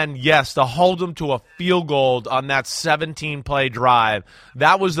 And then, yes, to hold them to a field goal on that 17-play drive.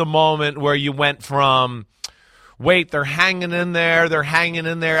 That was the moment where you went from, wait, they're hanging in there.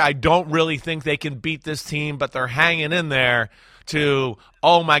 I don't really think they can beat this team, but they're hanging in there, to,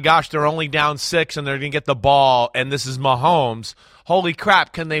 oh my gosh, they're only down 6 and they're going to get the ball, and this is Mahomes. Holy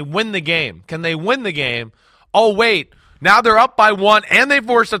crap, can they win the game? Oh, wait, now they're up by 1 and they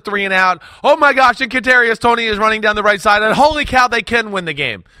forced a 3-and-out. Oh my gosh, and Kadarius Toney is running down the right side, and holy cow, they can win the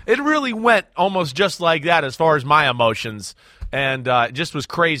game. It really went almost just like that as far as my emotions, and it just was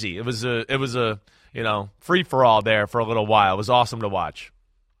crazy. It was a free-for-all there for a little while. It was awesome to watch.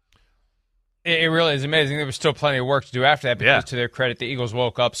 It really is amazing. There was still plenty of work to do after that, because to their credit, the Eagles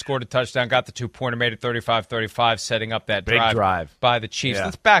woke up, scored a touchdown, got the 2-pointer, made it 35-35, setting up that big drive by the Chiefs.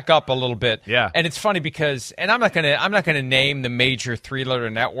 Let's back up a little bit. Yeah. And it's funny because, and I'm not gonna name the major three-letter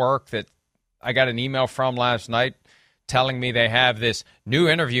network that I got an email from last night telling me they have this new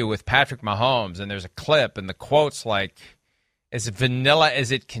interview with Patrick Mahomes, and there's a clip, and the quote's like as vanilla as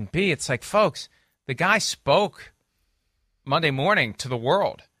it can be. It's like, folks, the guy spoke Monday morning to the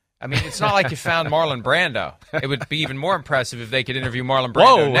world. I mean, it's not like you found Marlon Brando. It would be even more impressive if they could interview Marlon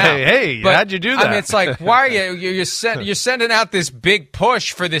Brando. Whoa, now. Hey, but, how'd you do that? I mean, it's like, why are you're sending out this big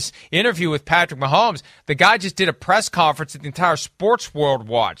push for this interview with Patrick Mahomes? The guy just did a press conference that the entire sports world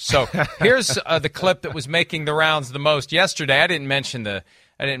watched. So here's the clip that was making the rounds the most yesterday. I didn't mention the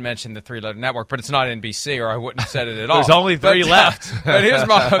three-letter network, but it's not NBC, or I wouldn't have said it at all. There's only 3 left. But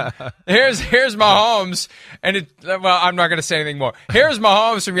here's Mahomes, and I'm not going to say anything more. Here's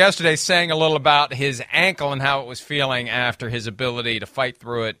Mahomes from yesterday saying a little about his ankle and how it was feeling after his ability to fight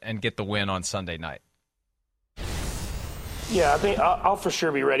through it and get the win on Sunday night. Yeah, I think I'll for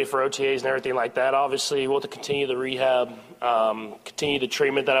sure be ready for OTAs and everything like that. Obviously, we'll have to continue the rehab, continue the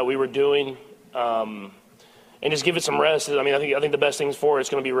treatment that we were doing. and just give it some rest. I mean, I think the best thing for it is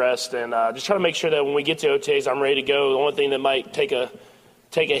going to be rest, and just try to make sure that when we get to OTAs, I'm ready to go. The only thing that might take a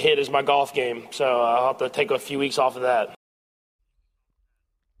hit is my golf game, so I'll have to take a few weeks off of that.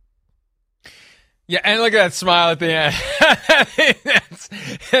 Yeah, and look at that smile at the end.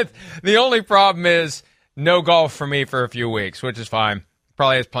 The only problem is no golf for me for a few weeks, which is fine.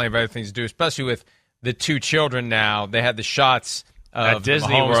 Probably has plenty of other things to do, especially with the two children now. They had the shots of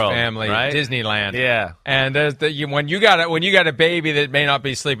Disney Mahomes' World family, right? Disneyland. Yeah, and when you got a baby that may not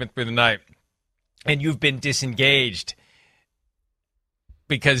be sleeping through the night, and you've been disengaged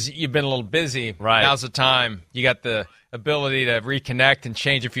because you've been a little busy. Right. Now's the time. You got the ability to reconnect and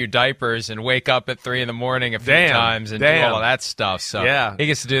change a few diapers and wake up at 3 a.m. a few times and do all of that stuff. So yeah, he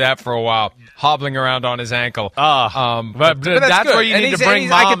gets to do that for a while, hobbling around on his ankle. But that's good. where you need to bring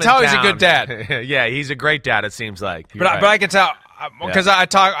mom. I can tell in he's a town. good dad. Yeah, he's a great dad. It seems like. But I can tell because I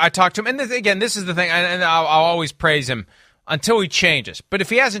talk to him, and this is the thing, and I'll always praise him until he changes. But if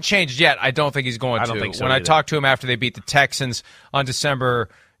he hasn't changed yet, I don't think he's going to. I don't think so when either. I talked to him after they beat the Texans on December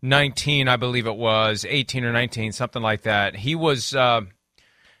 19, I believe it was 18 or 19, something like that. He was,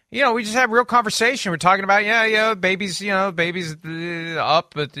 we just had a real conversation. We're talking about, baby's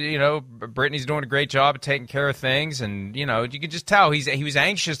up, but Brittany's doing a great job of taking care of things, and you could just tell he was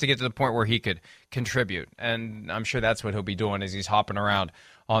anxious to get to the point where he could contribute, and I'm sure that's what he'll be doing as he's hopping around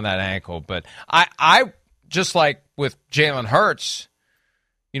on that ankle. But I just like with Jalen Hurts,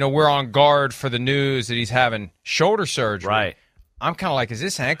 we're on guard for the news that he's having shoulder surgery. Right. I'm kind of like, is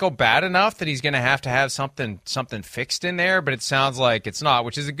this ankle bad enough that he's going to have something fixed in there? But it sounds like it's not,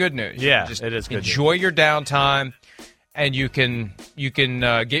 which is the good news. Yeah, just it is good enjoy your downtime, and you can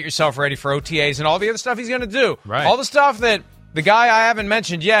get yourself ready for OTAs and all the other stuff he's going to do. Right. All the stuff that the guy I haven't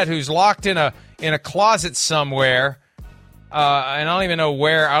mentioned yet, who's locked in a closet somewhere, and I don't even know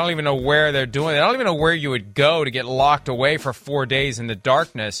where they're doing it. I don't even know where you would go to get locked away for 4 days in the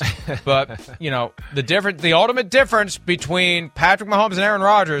darkness. But the ultimate difference between Patrick Mahomes and Aaron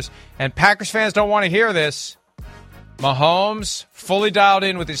Rodgers, and Packers fans don't want to hear this. Mahomes fully dialed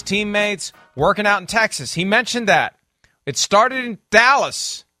in with his teammates, working out in Texas. He mentioned that it started in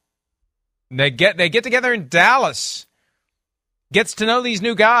Dallas. They get together in Dallas. Gets to know these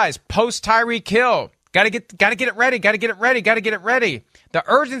new guys post Tyreek Hill. Got to get it ready. Got to get it ready. The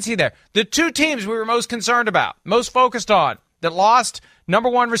urgency there. The two teams we were most concerned about, most focused on, that lost number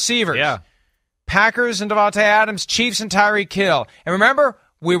one receivers. Yeah. Packers and Devontae Adams, Chiefs and Tyreek Hill. And remember,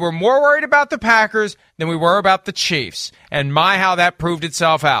 we were more worried about the Packers than we were about the Chiefs. And how that proved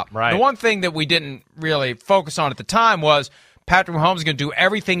itself out. Right. The one thing that we didn't really focus on at the time was Patrick Mahomes is going to do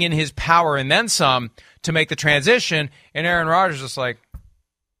everything in his power and then some to make the transition. And Aaron Rodgers was like,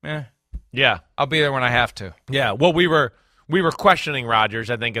 yeah, I'll be there when I have to. Yeah, well, we were questioning Rodgers,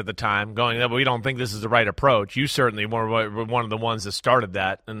 I think, at the time, going that we don't think this is the right approach. You certainly were one of the ones that started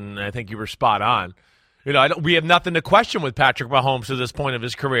that, and I think you were spot on. We have nothing to question with Patrick Mahomes to this point of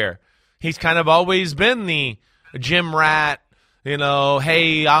his career. He's kind of always been the gym rat,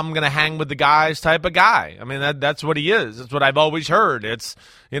 hey, I'm going to hang with the guys type of guy. I mean, that's what he is. That's what I've always heard. It's,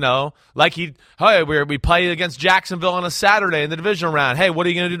 like we play against Jacksonville on a Saturday in the divisional round. Hey, what are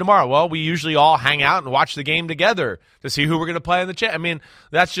you going to do tomorrow? Well, we usually all hang out and watch the game together to see who we're going to play in the I mean,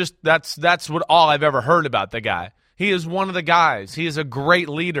 that's what all I've ever heard about the guy. He is one of the guys. He is a great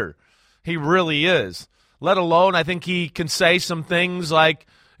leader. He really is. Let alone, I think he can say some things like,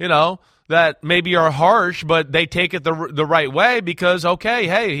 that maybe are harsh, but they take it the right way because, okay,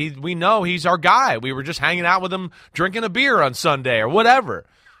 hey, we know he's our guy. We were just hanging out with him drinking a beer on Sunday or whatever,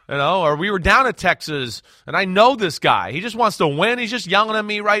 or we were down at Texas, and I know this guy. He just wants to win. He's just yelling at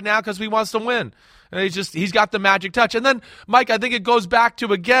me right now because he wants to win. And he's got the magic touch. And then, Mike, I think it goes back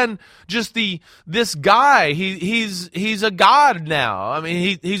to, again, just this guy. He's a god now. I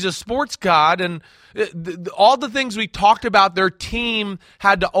mean, he's a sports god, and all the things we talked about their team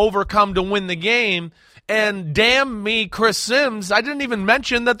had to overcome to win the game. And damn me, Chris Sims, I didn't even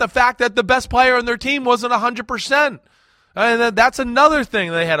mention that the fact that the best player on their team wasn't 100%. And that's another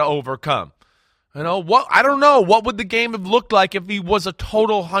thing they had to overcome. I don't know. What would the game have looked like if he was a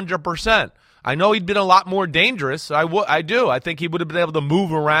total 100%? I know he'd been a lot more dangerous. I do. I think he would have been able to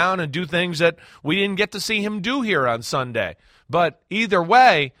move around and do things that we didn't get to see him do here on Sunday. But either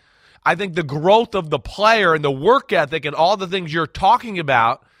way, I think the growth of the player and the work ethic and all the things you're talking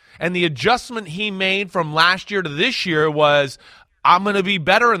about and the adjustment he made from last year to this year was I'm going to be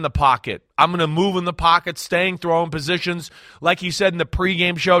better in the pocket. I'm going to move in the pocket, staying, throwing positions. Like he said in the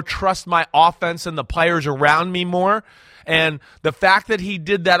pregame show, trust my offense and the players around me more. And the fact that he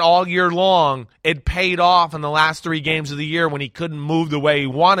did that all year long, it paid off in the last 3 games of the year when he couldn't move the way he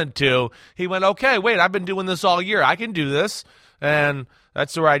wanted to. He went, okay, wait, I've been doing this all year. I can do this. And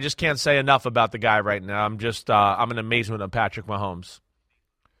that's where I just can't say enough about the guy right now. I'm in amazement of Patrick Mahomes.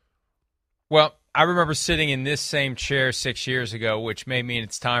 Well, I remember sitting in this same chair 6 years ago, which may mean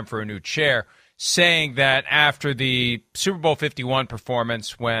it's time for a new chair, saying that after the Super Bowl 51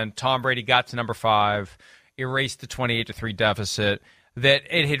 performance, when Tom Brady got to number 5, erased the 28-3 deficit, that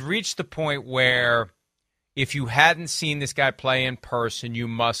it had reached the point where if you hadn't seen this guy play in person, you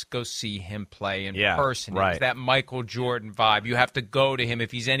must go see him play in person. Right. It was that Michael Jordan vibe. You have to go to him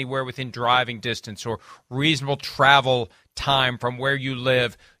if he's anywhere within driving distance or reasonable travel time from where you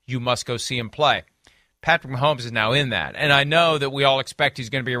live. You must go see him play. Patrick Mahomes is now in that. And I know that we all expect he's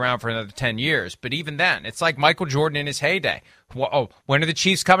going to be around for another 10 years. But even then, it's like Michael Jordan in his heyday. When are the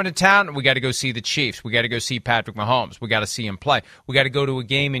Chiefs coming to town? We got to go see the Chiefs. We got to go see Patrick Mahomes. We got to see him play. We got to go to a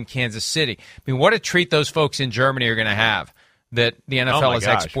game in Kansas City. I mean, what a treat those folks in Germany are going to have that the NFL is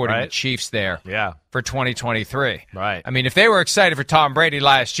exporting the Chiefs there for 2023. Right. I mean, if they were excited for Tom Brady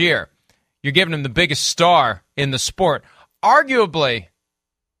last year, you're giving him the biggest star in the sport. Arguably,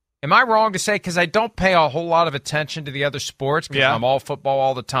 am I wrong to say, because I don't pay a whole lot of attention to the other sports because I'm all football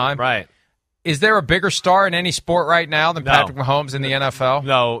all the time. Right. Is there a bigger star in any sport right now than Patrick Mahomes in the NFL?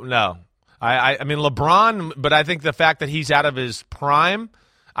 No. I mean, LeBron, but I think the fact that he's out of his prime,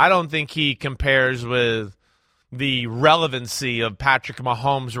 I don't think he compares with the relevancy of Patrick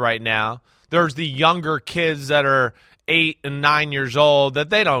Mahomes right now. There's the younger kids that are 8 and 9 years old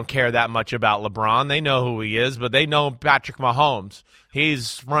that they don't care that much about LeBron. They know who he is, but they know Patrick Mahomes.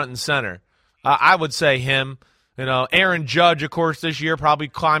 He's front and center. I would say him. You know, Aaron Judge, of course, this year probably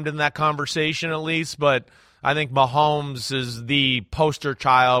climbed in that conversation at least, but I think Mahomes is the poster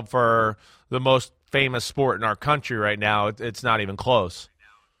child for the most famous sport in our country right now. It's not even close.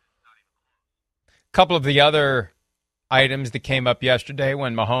 A couple of the other items that came up yesterday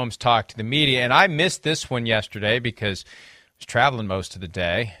when Mahomes talked to the media, and I missed this one yesterday because I was traveling most of the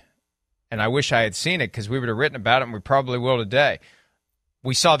day, and I wish I had seen it because we would have written about it, and we probably will today.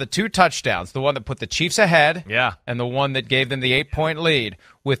 We saw the 2 touchdowns, the one that put the Chiefs ahead and the one that gave them the 8-point lead,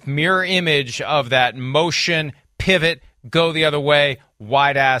 with mirror image of that motion, pivot, go the other way,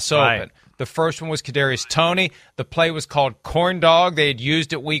 wide ass open. Right. The first one was Kadarius Toney. The play was called corn dog. They had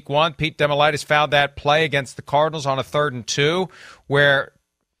used it week 1. Pete Demolitis found that play against the Cardinals on a 3rd and 2 where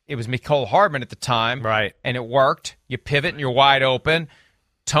it was Mecole Hardman at the time. Right. And it worked. You pivot and you're wide open.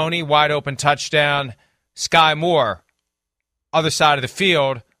 Toney, wide open touchdown. Sky Moore, other side of the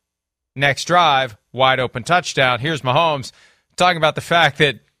field, next drive, wide open touchdown. Here's Mahomes talking about the fact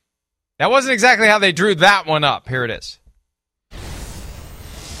that wasn't exactly how they drew that one up. Here it is.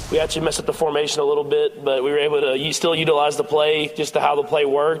 We actually messed up the formation a little bit, but we were able to still utilize the play, just to how the play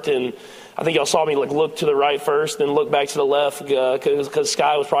worked. And I think y'all saw me look to the right first, then look back to the left because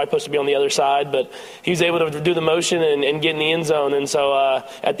Sky was probably supposed to be on the other side. But he was able to do the motion and get in the end zone. And so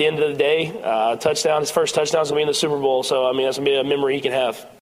at the end of the day, his first touchdown is going to be in the Super Bowl. So, I mean, that's going to be a memory he can have.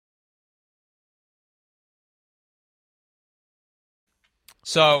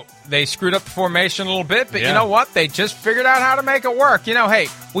 So they screwed up the formation a little bit, but you know what? They just figured out how to make it work. You know, hey,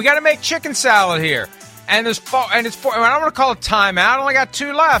 we got to make chicken salad here. And it's 4. I don't want to call it timeout. I only got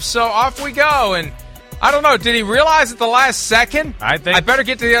 2 left, so off we go. And I don't know. Did he realize at the last second? I better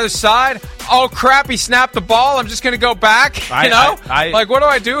get to the other side. Oh crap! He snapped the ball. I'm just going to go back. What do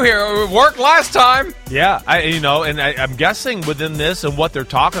I do here? It worked last time. Yeah, I'm guessing within this and what they're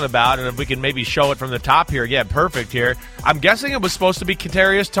talking about, and if we can maybe show it from the top here, perfect here. I'm guessing it was supposed to be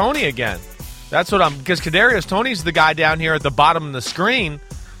Kadarius Toney again. That's what because Kadarius Toney's the guy down here at the bottom of the screen.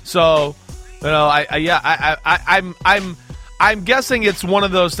 So, I'm guessing it's one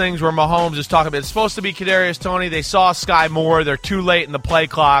of those things where Mahomes is talking about it's supposed to be Kadarius Toney. They saw Sky Moore. They're too late in the play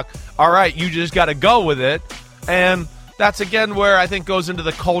clock. All right, you just got to go with it. And that's, again, where I think goes into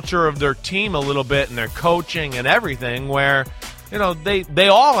the culture of their team a little bit and their coaching and everything where, they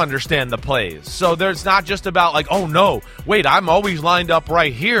all understand the plays. So there's not just about oh, no, wait, I'm always lined up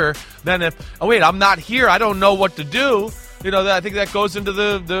right here. Then I'm not here. I don't know what to do. I think that goes into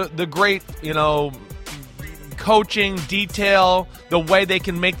the great, coaching detail, the way they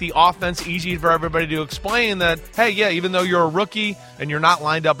can make the offense easy for everybody to explain that, hey, even though you're a rookie and you're not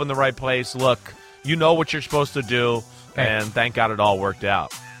lined up in the right place, look, you know what you're supposed to do, and thank God it all worked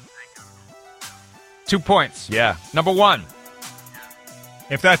out. 2 points. Yeah. Number 1,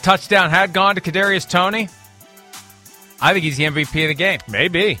 if that touchdown had gone to Kadarius Toney, I think he's the MVP of the game.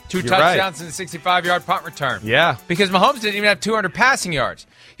 Maybe. 2 You're touchdowns right. and a 65-yard punt return. Yeah. Because Mahomes didn't even have 200 passing yards.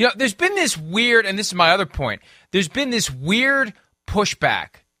 There's been this weird, and this is my other point, there's been this weird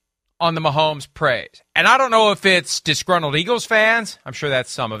pushback on the Mahomes praise. And I don't know if it's disgruntled Eagles fans. I'm sure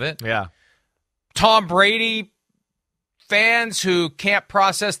that's some of it. Yeah. Tom Brady fans who can't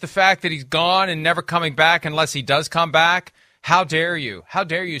process the fact that he's gone and never coming back unless he does come back. How dare you? How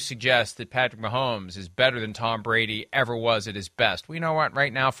dare you suggest that Patrick Mahomes is better than Tom Brady ever was at his best? Well, you know what?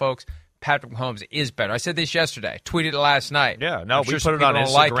 Right now, folks, Patrick Mahomes is better. I said this yesterday. Tweeted it last night. Yeah, no, we put it on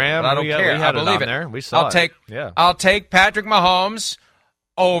Instagram. Like it, but I don't care. We had I believe it on there. We saw I'll take Patrick Mahomes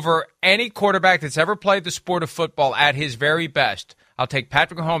over any quarterback that's ever played the sport of football at his very best. I'll take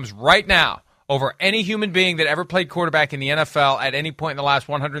Patrick Mahomes right now over any human being that ever played quarterback in the NFL at any point in the last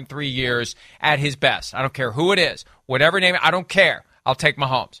 103 years at his best. I don't care who it is. Whatever name, I don't care. I'll take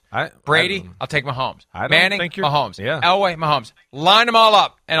Mahomes. Brady, I'll take Mahomes. Manning, Mahomes. Yeah. Elway, Mahomes. Line them all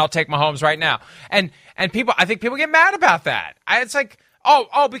up, and I'll take Mahomes right now. And people, I think people get mad about that. It's like,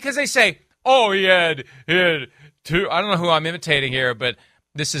 because they say, he had two. I don't know who I'm imitating here, but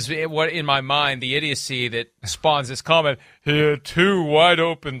this is what, in my mind, the idiocy that spawns this comment. He had 2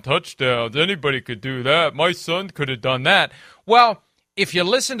 wide-open touchdowns. Anybody could do that. My son could have done that. Well, if you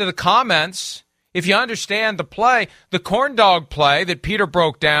listen to the comments, if you understand the play, the corn dog play that Peter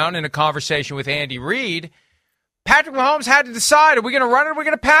broke down in a conversation with Andy Reid, Patrick Mahomes had to decide, are we going to run it or are we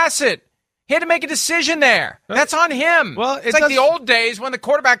going to pass it? He had to make a decision there. That's on him. Well, it's like the old days when the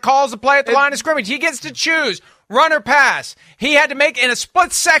quarterback calls the play at the line of scrimmage. He gets to choose. Run or pass. He had to make, in a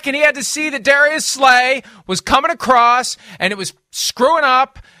split second, he had to see that Darius Slay was coming across, and it was screwing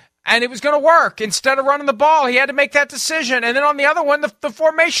up, and it was going to work. Instead of running the ball, he had to make that decision. And then on the other one, the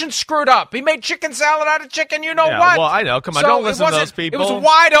formation screwed up. He made chicken salad out of chicken, what. Well, I know. Come on, don't listen to those people. It was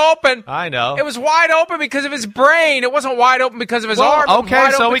wide open. I know. It was wide open because of his brain. It wasn't wide open because of his arm. Okay,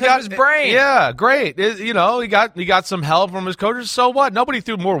 so he got his brain. Yeah, great. He got some help from his coaches. So what? Nobody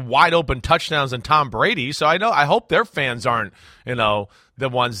threw more wide open touchdowns than Tom Brady. So I hope their fans aren't, the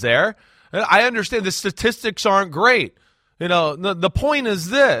ones there. I understand the statistics aren't great. The point is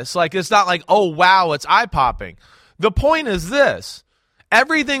this. It's not like, oh, wow, it's eye-popping. The point is this.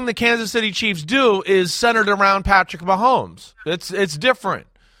 Everything the Kansas City Chiefs do is centered around Patrick Mahomes. It's different.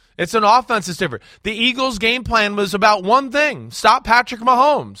 It's an offense that's different. The Eagles' game plan was about one thing, stop Patrick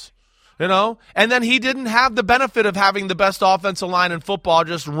Mahomes. And then he didn't have the benefit of having the best offensive line in football,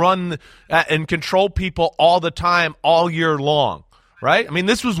 just run and control people all the time, all year long, right? I mean,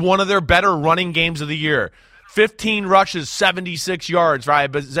 this was one of their better running games of the year. 15 rushes, 76 yards for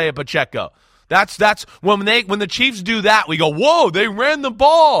Isaiah Pacheco. That's when the Chiefs do that, we go, whoa, they ran the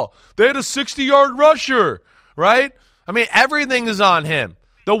ball. They had a 60-yard rusher, right? I mean, everything is on him.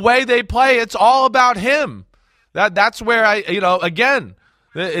 The way they play, it's all about him. That's where again,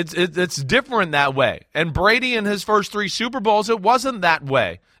 it's different that way. And Brady in his first 3 Super Bowls, it wasn't that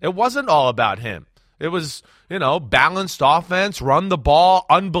way. It wasn't all about him. It was, balanced offense, run the ball,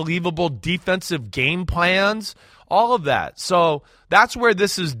 unbelievable defensive game plans, all of that. So that's where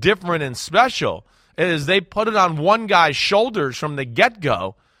this is different and special, is they put it on one guy's shoulders from the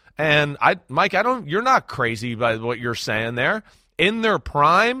get-go. And Mike, you're not crazy by what you're saying there. In their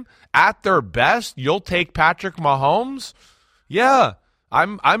prime, at their best, you'll take Patrick Mahomes? Yeah,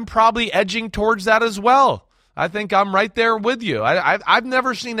 I'm probably edging towards that as well. I think I'm right there with you. I've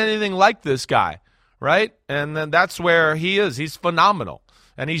never seen anything like this guy. Right? And then that's where he is. He's phenomenal.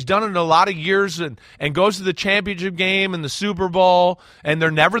 And he's done it in a lot of years and goes to the championship game and the Super Bowl, and they're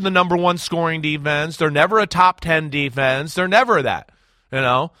never the number 1 scoring defense. They're never a top 10 defense. They're never that.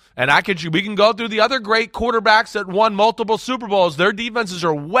 And we can go through the other great quarterbacks that won multiple Super Bowls. Their defenses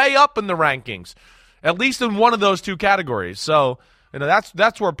are way up in the rankings, at least in one of those 2 categories. So,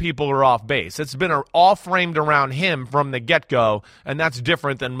 that's where people are off base. It's been all framed around him from the get-go, and that's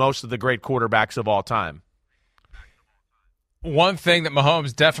different than most of the great quarterbacks of all time. One thing that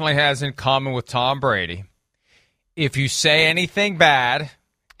Mahomes definitely has in common with Tom Brady, if you say anything bad,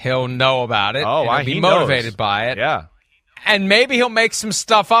 he'll know about it. Oh, and he'll be motivated by it. Yeah. And maybe he'll make some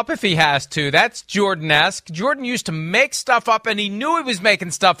stuff up if he has to. That's Jordan-esque. Jordan used to make stuff up, and he knew he was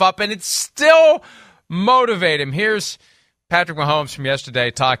making stuff up, and it still motivated him. Here's Patrick Mahomes from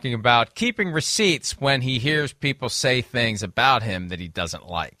yesterday talking about keeping receipts when he hears people say things about him that he doesn't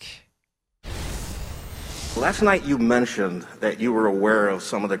like. Last night you mentioned that you were aware of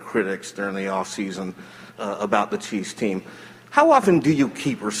some of the critics during the offseason about the Chiefs team. How often do you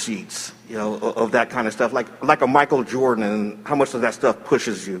keep receipts, of that kind of stuff, like a Michael Jordan, and how much of that stuff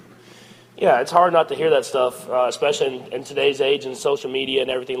pushes you? Yeah, it's hard not to hear that stuff, especially in today's age and social media and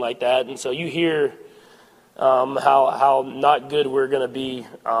everything like that. And so you hear how not good we're going to be.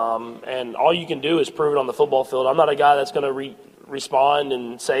 And all you can do is prove it on the football field. I'm not a guy that's going to respond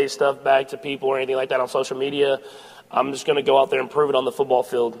and say stuff back to people or anything like that on social media. I'm just going to go out there and prove it on the football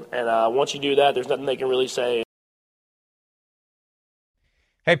field. And once you do that, there's nothing they can really say.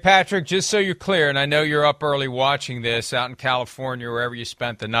 Hey, Patrick, just so you're clear, and I know you're up early watching this out in California, wherever you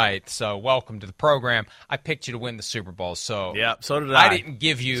spent the night, so welcome to the program. I picked you to win the Super Bowl, so yeah, so did I. I didn't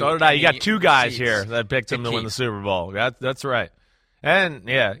give you. So did I. You got two guys here that picked him to win the Super Bowl. That's right. And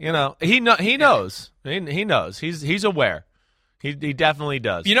yeah, he knows. He knows. He's aware. He definitely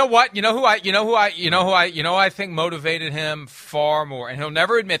does. You know what? You know who I think motivated him far more, and he'll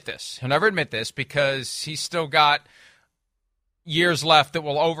never admit this. He'll never admit this because he's still got years left that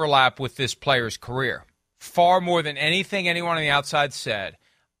will overlap with this player's career. Far more than anything anyone on the outside said,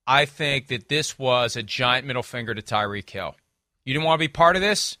 I think that this was a giant middle finger to Tyreek Hill. You didn't want to be part of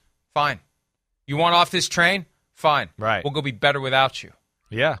this? Fine. You want off this train? Fine. Right. We'll go be better without you.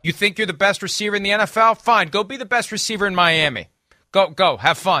 Yeah. You think you're the best receiver in the NFL? Fine. Go be the best receiver in Miami. Go.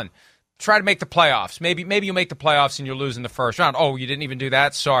 Have fun. Try to make the playoffs. Maybe you'll make the playoffs and you'll lose in the first round. Oh, you didn't even do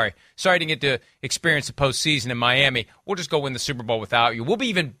that? Sorry you didn't get to experience the postseason in Miami. We'll just go win the Super Bowl without you. We'll be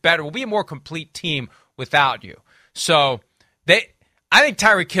even better. We'll be a more complete team without you. So I think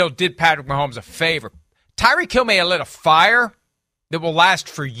Tyreek Hill did Patrick Mahomes a favor. Tyreek Hill may have lit a fire that will last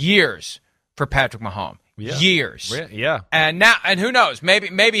for years for Patrick Mahomes. Yeah. Years. Yeah. And who knows?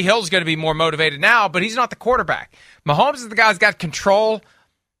 Maybe Hill's going to be more motivated now, but he's not the quarterback. Mahomes is the guy who's got control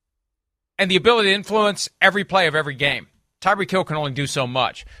and the ability to influence every play of every game. Tyreek Hill can only do so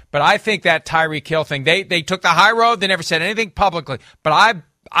much. But I think that Tyreek Hill thing, they took the high road. They never said anything publicly. But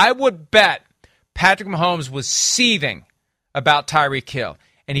I would bet Patrick Mahomes was seething about Tyreek Hill.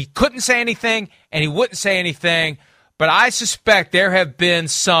 And he couldn't say anything, and he wouldn't say anything. But I suspect there have been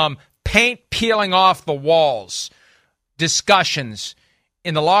some paint peeling off the walls discussions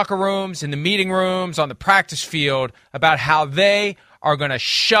in the locker rooms, in the meeting rooms, on the practice field about how they are going to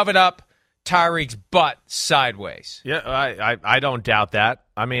shove it up Tyreek's butt sideways. Yeah, I don't doubt that.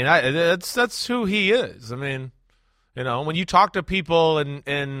 I mean, that's who he is. I mean, when you talk to people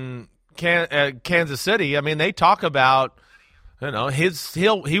in Kansas City, I mean, they talk about,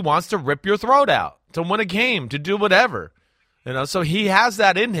 he wants to rip your throat out, to win a game, to do whatever. So he has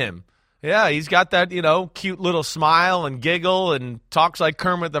that in him. Yeah, he's got that, cute little smile and giggle and talks like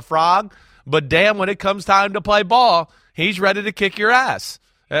Kermit the Frog. But damn, when it comes time to play ball, he's ready to kick your ass.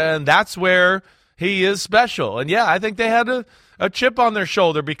 And that's where he is special. And, yeah, I think they had a chip on their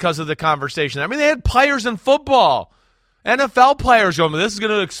shoulder because of the conversation. I mean, they had players in football, NFL players going, this is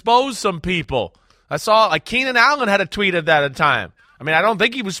going to expose some people. I saw, Keenan Allen had a tweet at that time. I mean, I don't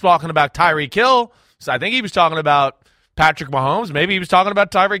think he was talking about Tyreek Hill. So I think he was talking about Patrick Mahomes. Maybe he was talking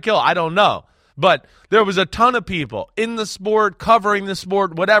about Tyreek Hill. I don't know. But there was a ton of people in the sport, covering the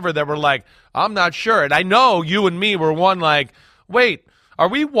sport, whatever, that were like, I'm not sure. And I know you and me were one like, wait, are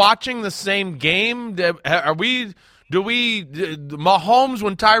we watching the same game? Mahomes,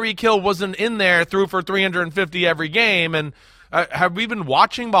 when Tyreek Hill wasn't in there, threw for 350 every game? And have we been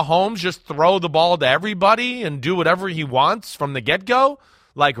watching Mahomes just throw the ball to everybody and do whatever he wants from the get-go?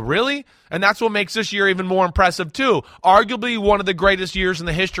 Like, really? And that's what makes this year even more impressive, too. Arguably one of the greatest years in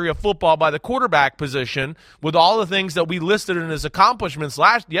the history of football by the quarterback position, with all the things that we listed in his accomplishments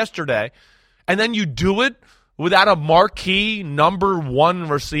yesterday. And then you do it without a marquee number one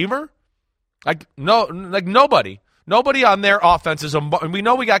receiver? Nobody. Nobody on their offense is and we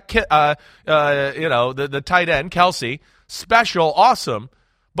know we got the tight end, Kelsey, special, awesome.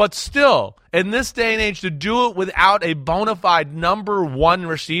 But still, in this day and age, to do it without a bona fide number one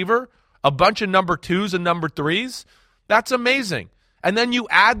receiver, a bunch of number twos and number threes, that's amazing. And then you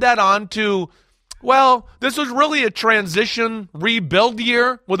add that on to, this was really a transition rebuild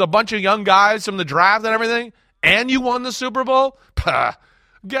year with a bunch of young guys from the draft and everything, and you won the Super Bowl?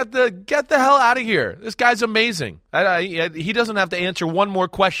 Get the hell out of here. This guy's amazing. He doesn't have to answer one more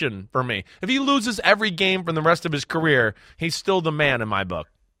question for me. If he loses every game for the rest of his career, he's still the man in my book.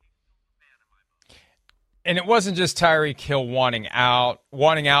 And it wasn't just Tyreek Hill wanting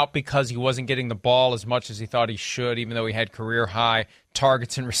out because he wasn't getting the ball as much as he thought he should, even though he had career-high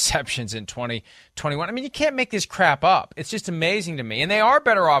targets and receptions in 2021. I mean, you can't make this crap up. It's just amazing to me. And they are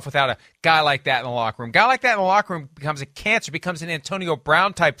better off without a guy like that in the locker room. A guy like that in the locker room becomes a cancer, becomes an Antonio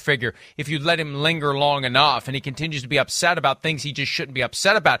Brown-type figure if you let him linger long enough, and he continues to be upset about things he just shouldn't be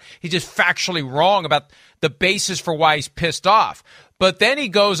upset about. He's just factually wrong about the basis for why he's pissed off. But then he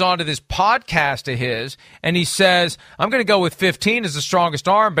goes on to this podcast of his, and he says, I'm going to go with 15 as the strongest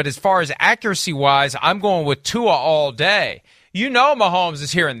arm, but as far as accuracy-wise, I'm going with Tua all day. You know Mahomes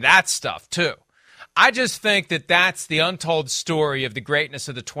is hearing that stuff, too. I just think that that's the untold story of the greatness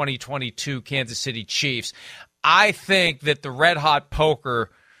of the 2022 Kansas City Chiefs. I think that the red-hot poker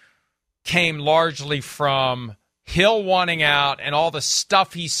came largely from Hill wanting out and all the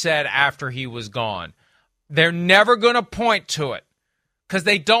stuff he said after he was gone. They're never going to point to it because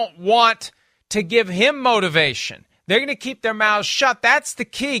they don't want to give him motivation. They're going to keep their mouths shut. That's the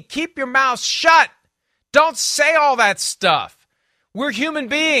key. Keep your mouth shut. Don't say all that stuff. We're human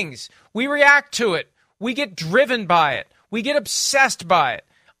beings. We react to it. We get driven by it. We get obsessed by it.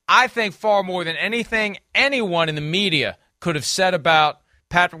 I think far more than anything anyone in the media could have said about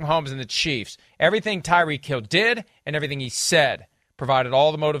Patrick Mahomes and the Chiefs. Everything Tyreek Hill did and everything he said provided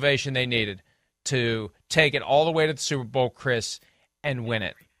all the motivation they needed to take it all the way to the Super Bowl, Chris, and win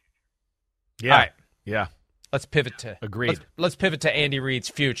it. Yeah. All right. Yeah. Let's pivot to Agreed. Let's pivot to Andy Reid's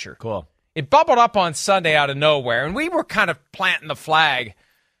future. Cool. It bubbled up on Sunday out of nowhere, and we were kind of planting the flag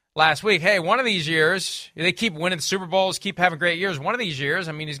last week. Hey, one of these years, they keep winning Super Bowls, keep having great years. One of these years,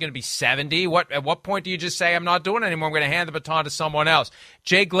 I mean, he's going to be 70. At what point do you just say, I'm not doing it anymore, I'm going to hand the baton to someone else?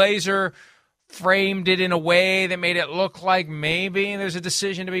 Jay Glazer framed it in a way that made it look like maybe there's a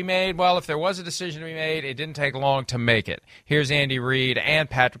decision to be made. Well, if there was a decision to be made, it didn't take long to make it. Here's Andy Reid and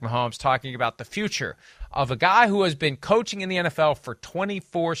Patrick Mahomes talking about the future of a guy who has been coaching in the NFL for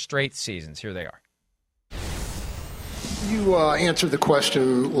 24 straight seasons. Here they are. You answered the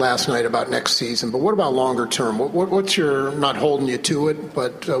question last night about next season, but what about longer term? What's your, not holding you to it,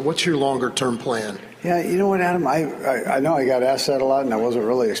 but what's your longer term plan? Yeah, you know what, Adam? I know I got asked that a lot, and I wasn't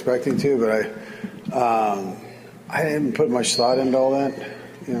really expecting to, but I didn't put much thought into all that.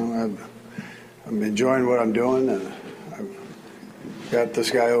 You know, I'm enjoying what I'm doing, and I've got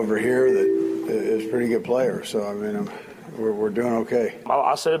this guy over here that is a pretty good player. So I mean, we're doing okay.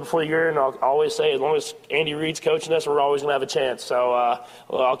 I said it before the year, and I'll always say, as long as Andy Reid's coaching us, we're always going to have a chance. So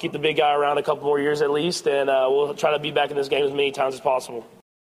I'll keep the big guy around a couple more years at least, and we'll try to be back in this game as many times as possible.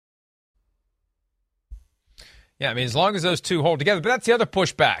 Yeah, I mean, as long as those two hold together. But that's the other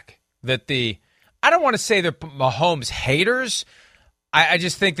pushback that I don't want to say they're Mahomes haters. I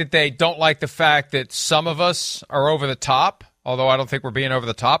just think that they don't like the fact that some of us are over the top, although I don't think we're being over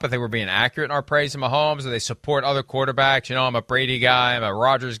the top. I think we're being accurate in our praise of Mahomes, and they support other quarterbacks. You know, I'm a Brady guy, I'm a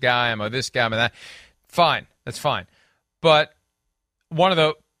Rodgers guy, I'm a this guy, I'm a that. Fine, that's fine. But one of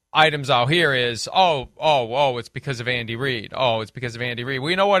the items I'll hear is, it's because of Andy Reid. Oh, it's because of Andy Reid.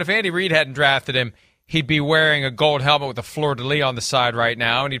 Well, you know what? If Andy Reid hadn't drafted him, he'd be wearing a gold helmet with a fleur-de-lis on the side right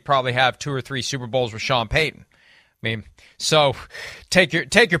now, and he'd probably have 2 or 3 Super Bowls with Sean Payton. I mean, so take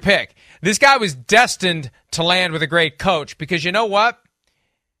your pick. This guy was destined to land with a great coach because you know what?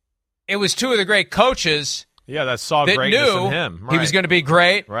 It was 2 of the great coaches that saw that greatness knew in him. Right. He was going to be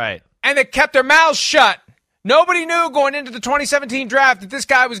great. Right. And that kept their mouths shut. Nobody knew going into the 2017 draft that this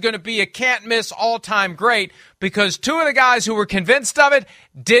guy was going to be a can't-miss all-time great because 2 of the guys who were convinced of it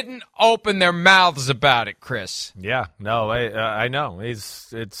didn't open their mouths about it, Chris. Yeah, no, I know. It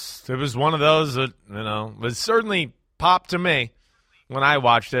was one of those that, was certainly popped to me when I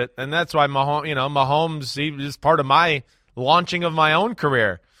watched it, and that's why Mahomes, he was part of my launching of my own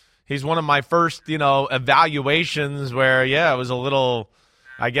career. He's one of my first, evaluations where, it was a little,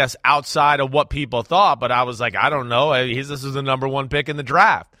 I guess, outside of what people thought, but I was like, I don't know. This is the number 1 pick in the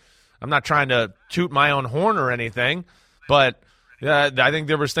draft. I'm not trying to toot my own horn or anything, but I think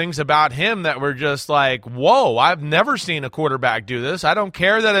there was things about him that were just like, whoa, I've never seen a quarterback do this. I don't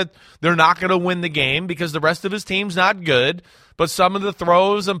care that they're not going to win the game because the rest of his team's not good, but some of the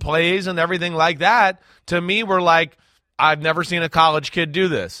throws and plays and everything like that, to me, were like, I've never seen a college kid do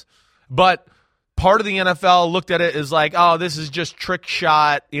this. But part of the NFL looked at it as like, oh, this is just trick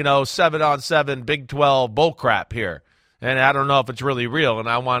shot, 7-on-7 Big 12 bullcrap here. And I don't know if it's really real. And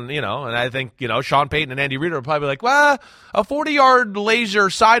I want, and I think, Sean Payton and Andy Reid are probably like, well, a 40-yard laser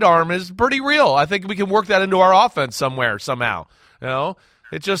sidearm is pretty real. I think we can work that into our offense somewhere, somehow.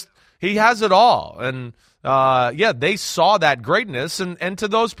 It just, he has it all. And, they saw that greatness. And to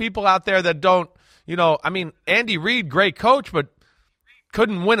those people out there that don't, Andy Reid, great coach, but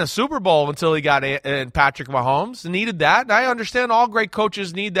couldn't win a Super Bowl until he got Patrick Mahomes. Needed that. And I understand all great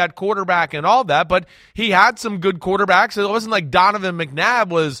coaches need that quarterback and all that, but he had some good quarterbacks. It wasn't like Donovan McNabb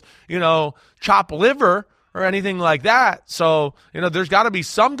was, chop liver or anything like that. So, there's got to be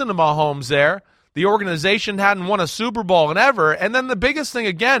something to Mahomes there. The organization hadn't won a Super Bowl in ever. And then the biggest thing,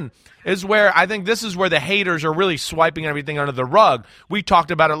 again, is where I think this is where the haters are really swiping everything under the rug. We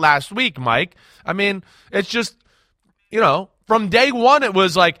talked about it last week, Mike. I mean, it's just, from day one, it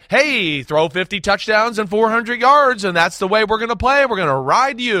was like, hey, throw 50 touchdowns and 400 yards, and that's the way we're going to play. We're going to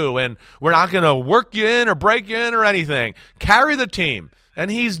ride you, and we're not going to work you in or break you in or anything. Carry the team, and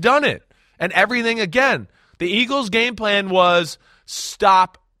he's done it. And everything, again, the Eagles' game plan was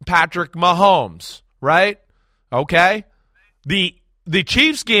stop Patrick Mahomes, right? Okay? The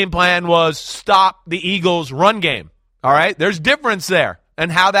Chiefs' game plan was stop the Eagles' run game, all right? There's difference there in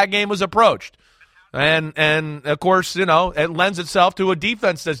how that game was approached. And of course, it lends itself to a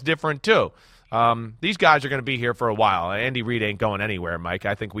defense that's different too. These guys are going to be here for a while. Andy Reid ain't going anywhere, Mike.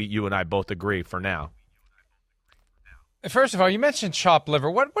 I think you and I both agree for now. First of all, you mentioned chopped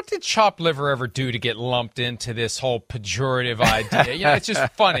liver. What did chopped liver ever do to get lumped into this whole pejorative idea? It's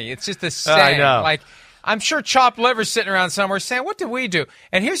just funny. It's just a saying. I know. Like, I'm sure chopped liver's sitting around somewhere saying, "What did we do?"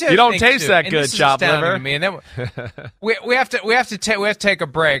 And here's the other thing. You don't thing taste too, that good, chopped liver. To me. And then we have to take a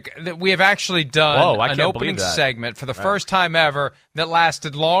break. We have actually done an opening segment for the first time ever that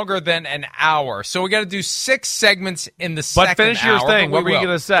lasted longer than an hour. So we got to do 6 segments in the second hour. But finish your thing. What were you going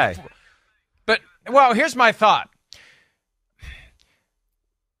to say? Well, here's my thought.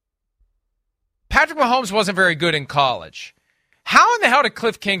 Patrick Mahomes wasn't very good in college. How in the hell did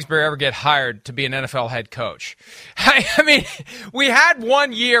Cliff Kingsbury ever get hired to be an NFL head coach? I mean, we had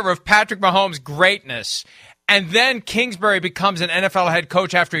 1 year of Patrick Mahomes' greatness, and then Kingsbury becomes an NFL head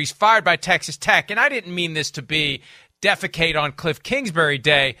coach after he's fired by Texas Tech. And I didn't mean this to be defecate on Cliff Kingsbury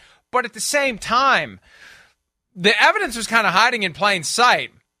Day, but at the same time, the evidence was kind of hiding in plain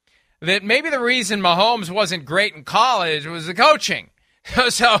sight that maybe the reason Mahomes wasn't great in college was the coaching.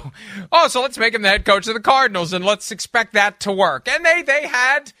 So let's make him the head coach of the Cardinals, and let's expect that to work. And they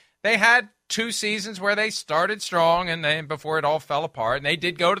had 2 seasons where they started strong, and then before it all fell apart, and they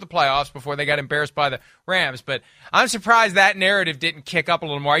did go to the playoffs before they got embarrassed by the Rams. But I'm surprised that narrative didn't kick up a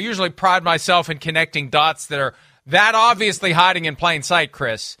little more. I usually pride myself in connecting dots that are that obviously hiding in plain sight,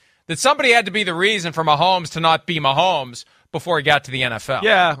 Chris, that somebody had to be the reason for Mahomes to not be Mahomes before he got to the NFL.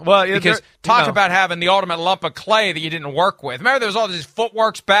 Yeah, well, because talk about having the ultimate lump of clay that you didn't work with. Remember, there was all this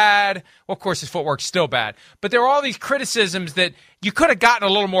footwork's bad. Well, of course, his footwork's still bad. But there were all these criticisms that you could have gotten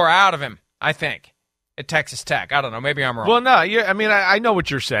a little more out of him, I think, at Texas Tech. I don't know. Maybe I'm wrong. Well, no, I know what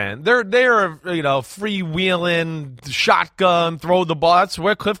you're saying. They're freewheeling, shotgun, throw the ball. That's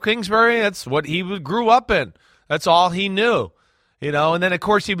where Cliff Kingsbury, that's what he grew up in. That's all he knew. And then, of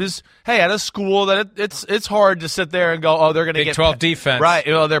course, he was, at a school that it's hard to sit there and go, oh, they're going to get Big 12 defense. Right.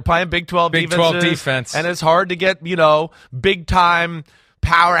 They're playing Big 12 Big 12 defense. And it's hard to get, big-time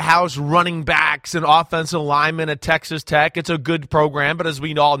powerhouse running backs and offensive linemen at Texas Tech. It's a good program, but as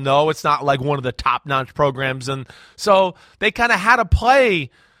we all know, it's not like one of the top-notch programs. And so they kind of had to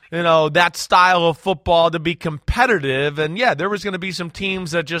play, that style of football to be competitive. And, there was going to be some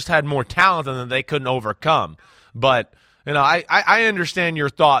teams that just had more talent than they couldn't overcome. But I understand your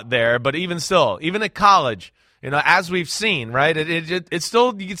thought there, but even still, even at college, as we've seen, right, it's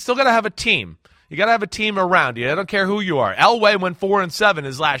still, you still got to have a team. You got to have a team around you. I don't care who you are. Elway went 4-7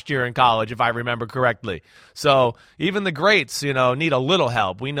 his last year in college, if I remember correctly. So even the greats, need a little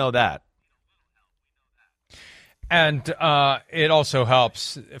help. We know that. And it also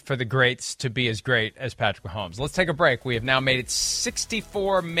helps for the greats to be as great as Patrick Mahomes. Let's take a break. We have now made it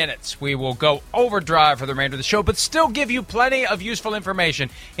 64 minutes. We will go overdrive for the remainder of the show, but still give you plenty of useful information,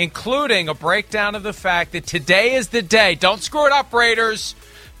 including a breakdown of the fact that today is the day. Don't screw it up, Raiders.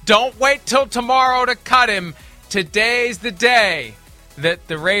 Don't wait till tomorrow to cut him. Today's the day that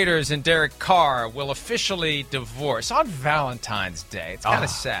the Raiders and Derek Carr will officially divorce on Valentine's Day. It's kind of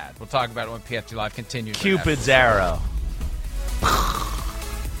sad. We'll talk about it when PFT Live continues. Cupid's arrow.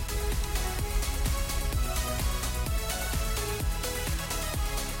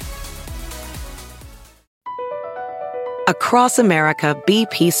 Across America,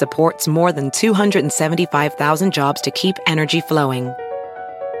 BP supports more than 275,000 jobs to keep energy flowing.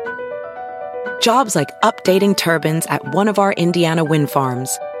 Jobs like updating turbines at one of our Indiana wind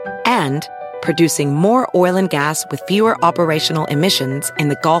farms and producing more oil and gas with fewer operational emissions in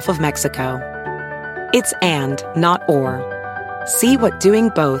the Gulf of Mexico. It's and, not or. See what doing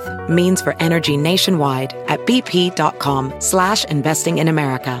both means for energy nationwide at bp.com/investing in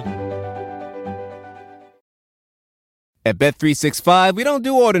America. At Bet365, we don't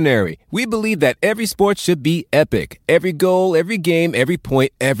do ordinary. We believe that every sport should be epic. Every goal, every game, every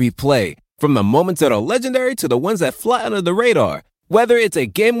point, every play. From the moments that are legendary to the ones that fly under the radar. Whether it's a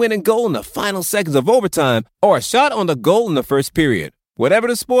game-winning goal in the final seconds of overtime or a shot on the goal in the first period. Whatever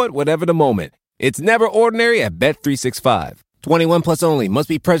the sport, whatever the moment. It's never ordinary at Bet365. 21 plus only. Must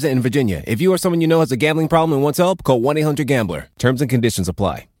be present in Virginia. If you or someone you know has a gambling problem and wants help, call 1-800-GAMBLER. Terms and conditions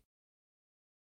apply.